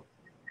Yahweh.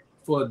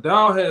 For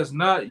thou hast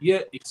not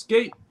yet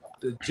escaped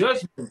the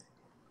judgment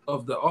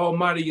of the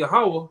Almighty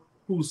Yahweh,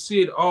 who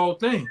seeth all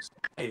things.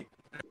 Hey,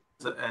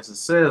 as it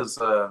says,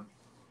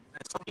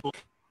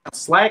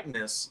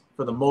 slackness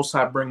for the Most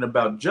High bringing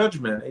about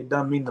judgment. It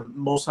doesn't mean the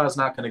Most High is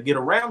not going to get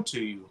around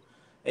to you.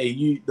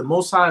 Hey, the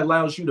Most High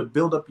allows you to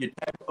build up your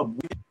type of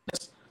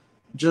wickedness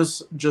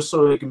just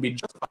so it can be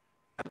justified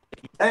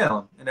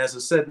down. And as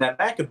it said in that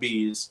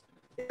Maccabees,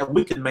 a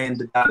wicked man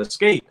did not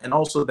escape, and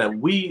also that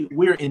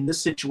we're in this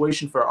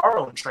situation for our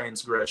own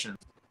transgressions.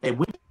 Hey,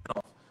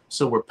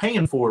 so we're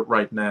paying for it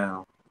right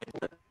now.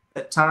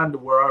 That time to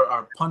where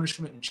our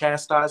punishment and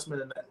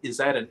chastisement is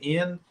at an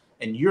end,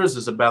 and yours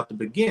is about to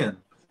begin.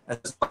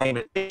 As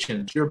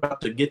lamentations, you're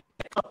about to get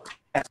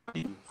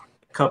a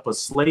cup of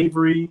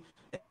slavery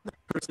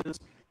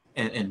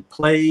and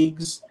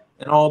plagues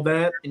and all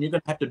that, and you're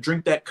gonna have to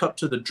drink that cup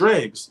to the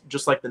dregs,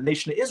 just like the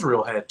nation of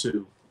Israel had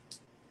to.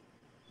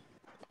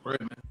 Right,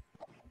 man.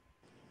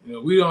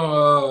 We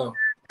don't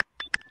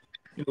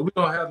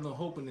have no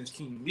hope in this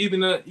kingdom,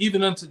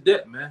 even unto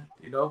death, man.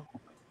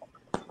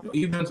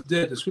 Even unto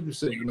death, the scripture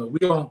says, we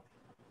don't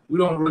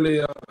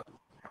really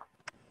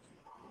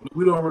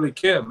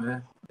care,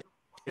 man.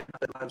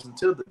 Lives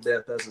until the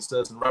death, as it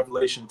says in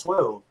Revelation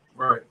 12.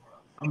 Right.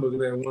 I'm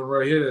looking at one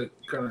right here that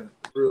kind of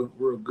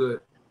real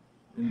good.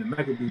 In the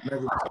Maccabees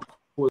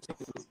 14,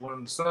 one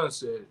of the sons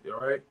said, all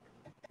right,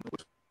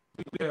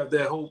 we have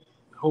that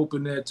hope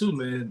in that too,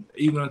 man,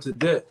 even unto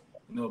death.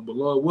 But the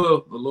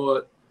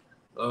Lord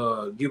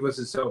give us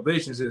his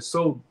salvation. It says,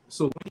 so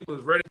when he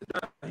was ready to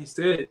die, he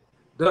said,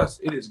 thus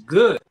it is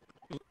good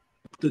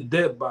to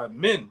death by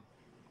men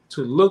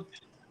to look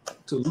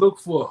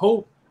for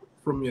hope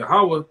from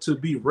Yahweh to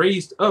be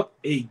raised up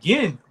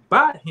again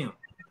by him.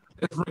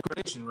 That's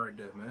reincarnation right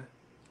there, man.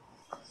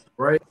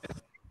 Right?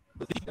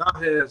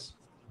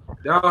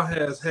 Thou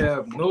has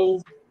have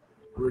no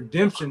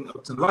redemption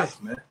up to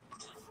life, man.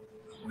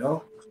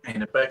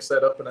 And it backs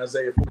that up in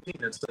Isaiah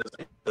 14. It says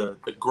the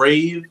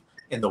grave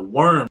and the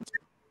worms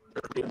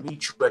to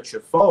meet you at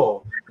your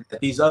fall. That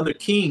these other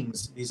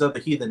kings, these other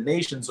heathen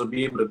nations will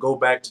be able to go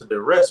back to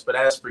their rest. But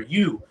as for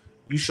you,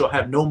 you shall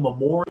have no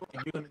memorial,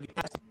 and you're going to get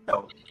cast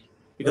out.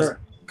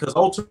 Because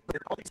ultimately,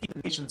 all these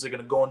heathen nations are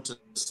going to go into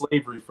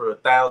slavery for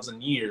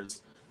 1,000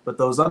 years. But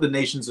those other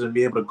nations are going to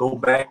be able to go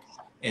back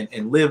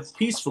and live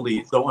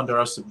peacefully, though under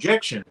our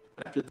subjection.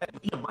 But after that,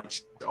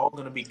 Edomites are all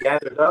going to be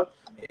gathered up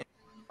and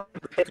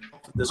taken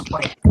off of this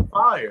planet of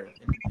fire.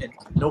 And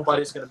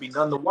nobody's going to be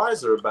none the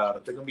wiser about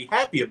it. They're going to be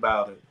happy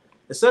about it.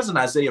 It says in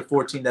Isaiah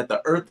 14 that the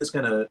earth is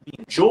going to be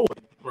enjoyed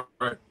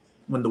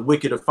when the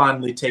wicked are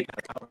finally taken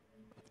out.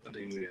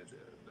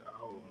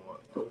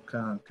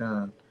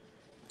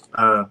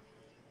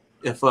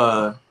 If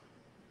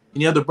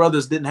any other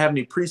brothers didn't have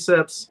any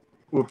precepts,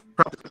 we'll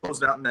probably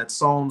close out in that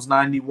Psalms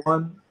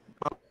 91.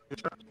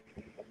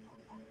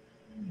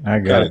 I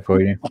got it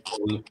for you.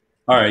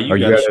 All right, you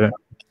got it.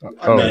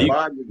 You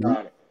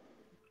got it.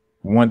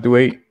 1 through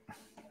 8.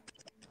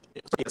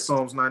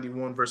 Psalms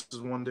 91 verses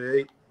 1 to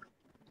 8.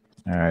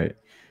 All right.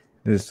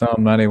 This is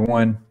Psalm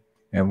 91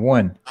 and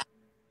 1.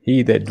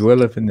 He that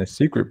dwelleth in the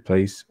secret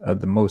place of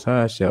the Most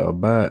High shall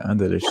abide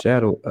under the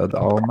shadow of the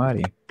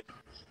Almighty.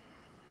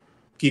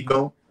 Keep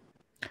going.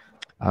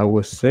 I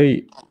will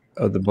say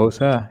of the Most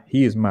High,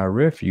 He is my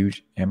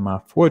refuge and my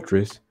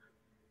fortress,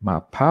 my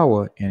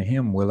power, in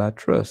Him will I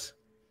trust.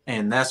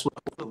 And that's what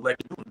the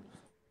elect doing,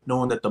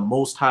 knowing that the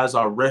Most High is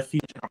our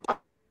refuge and our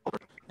power.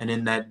 And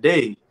in that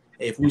day,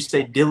 if we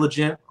stay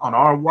diligent on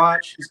our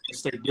watch,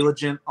 stay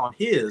diligent on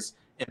His,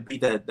 and be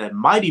that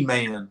mighty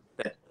man,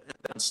 that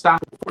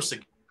unstoppable force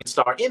against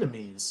our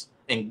enemies,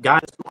 and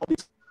guide us through all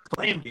these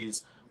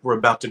calamities we're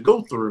about to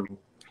go through.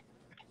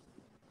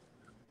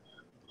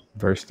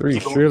 Verse 3,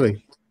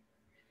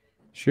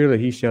 surely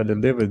He shall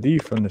deliver thee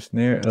from the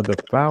snare of the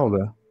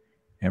fowler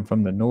and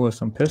from the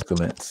noisome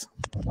pestilence.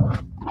 If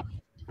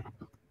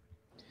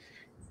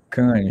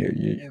I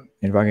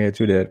can add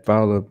to that,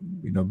 fowler,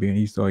 being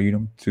Esau,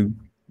 Edom, 2,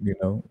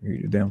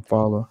 them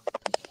fowler.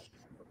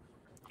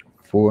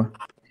 4,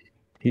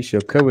 He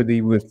shall cover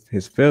thee with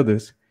His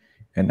feathers,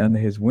 and under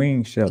His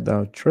wings shalt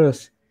thou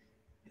trust.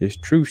 His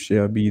truth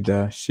shall be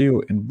thy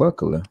shield and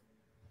buckler.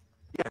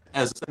 Yeah,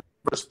 as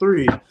verse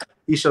 3,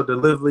 He shall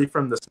deliver thee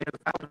from the snare,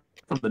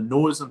 from the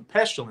noisome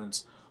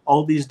pestilence,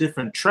 all these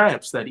different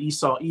traps that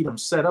Esau, Edom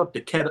set up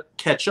to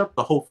catch up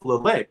the hopeful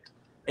elect.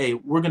 Hey,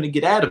 we're going to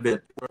get out of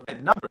it. We're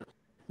at number.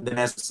 And then,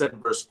 as it said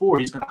in verse 4,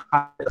 He's going to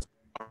hide us.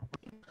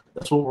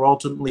 That's what we're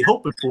ultimately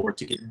hoping for,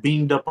 to get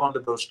beamed up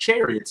onto those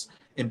chariots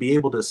and be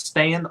able to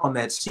stand on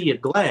that sea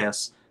of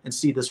glass and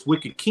see this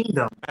wicked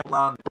kingdom,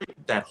 Babylon,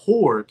 that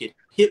whore, get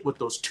hit with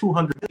those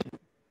 200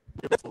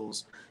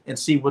 missiles, and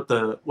see what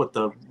the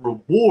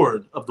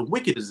reward of the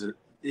wicked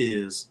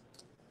is.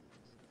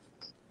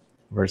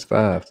 Verse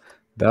 5,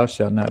 thou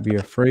shalt not be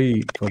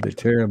afraid for the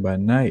terror by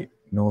night,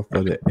 nor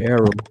for the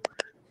arrow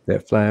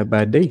that fly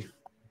by day.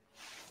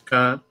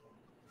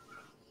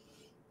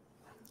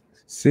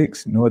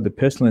 6, nor the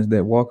pestilence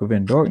that walketh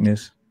in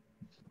darkness,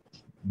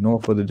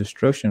 nor for the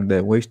destruction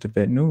that wasteth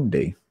at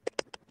noonday.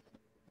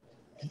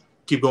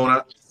 Keep going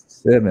out.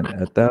 7,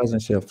 1,000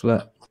 shall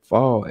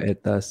fall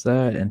at thy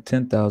side, and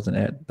 10,000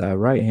 at thy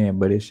right hand,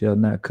 but it shall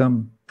not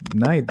come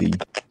nigh thee.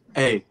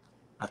 Hey,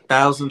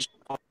 1,000 shall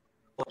fall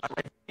at thy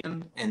right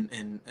hand,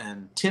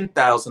 and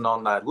 10,000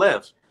 on thy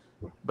left,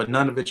 but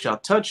none of it shall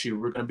touch you.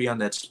 We're going to be on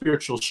that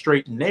spiritual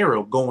straight and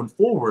narrow going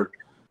forward,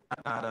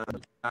 not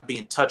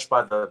being touched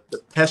by the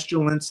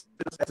pestilence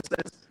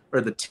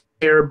or the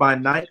terror by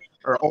night,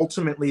 or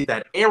ultimately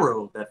that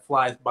arrow that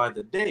flies by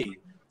the day,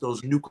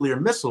 those nuclear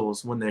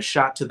missiles when they're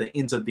shot to the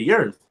ends of the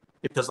earth.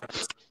 Because like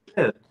I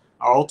said,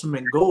 our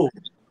ultimate goal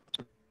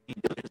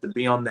is to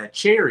be on that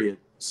chariot,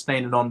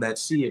 standing on that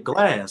sea of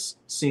glass,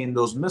 seeing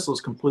those missiles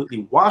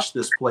completely wash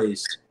this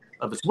place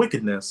of its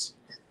wickedness.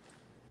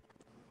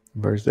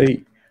 Verse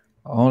 8,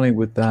 only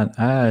with thine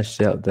eyes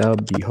shalt thou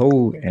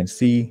behold and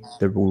see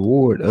the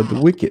reward of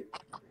the wicked.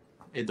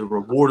 The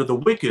reward of the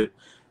wicked,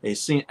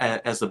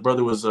 as the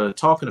brother was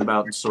talking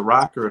about in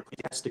Sirach or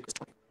Ecclesiastes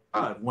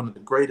 25, one of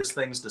the greatest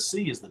things to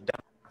see is the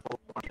downfall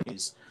of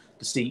enemies.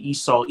 To see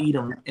Esau,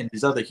 Edom, and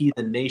these other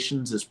heathen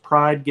nations, his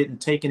pride getting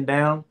taken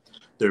down,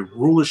 their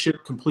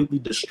rulership completely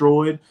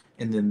destroyed,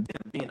 and then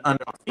being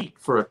under our feet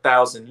for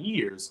 1,000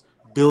 years,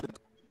 building,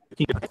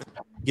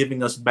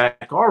 giving us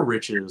back our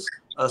riches,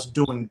 us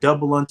doing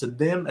double unto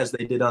them as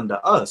they did unto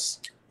us.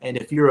 And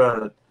if you're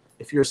a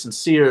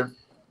sincere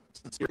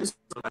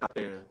out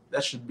there,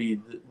 that should be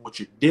what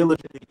you're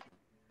diligently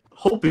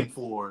hoping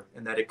for,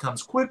 and that it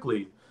comes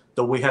quickly.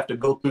 Though we have to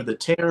go through the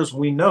tears,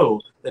 we know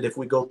that if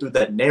we go through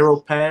that narrow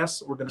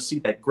pass, we're going to see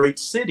that great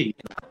city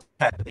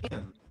at the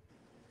end.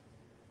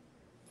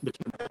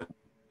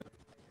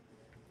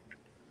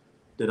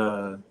 Did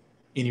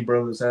any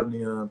brothers have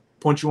any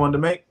points you wanted to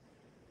make?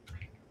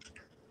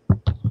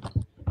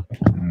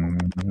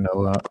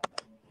 No.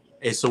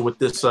 Hey, so with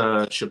this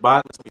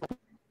Shabbat,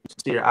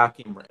 sincere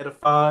Akim were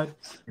edified.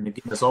 And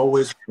again, as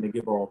always, we're going to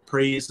give all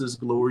praises,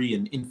 glory,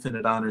 and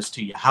infinite honors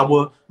to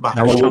Yahweh.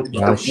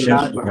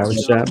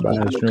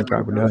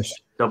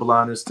 Double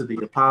honors to the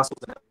apostles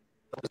and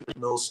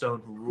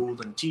Millstone who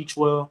ruled and teach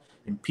well.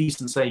 And peace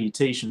and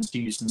salutations to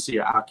you,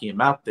 sincere Akim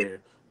out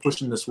there,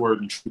 pushing this word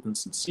in truth and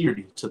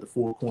sincerity to the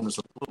four corners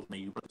of the world. May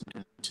you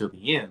represent until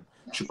the end.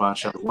 Shabbat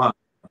Shalom.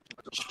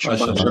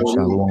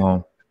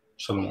 Shalom.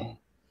 Shalom.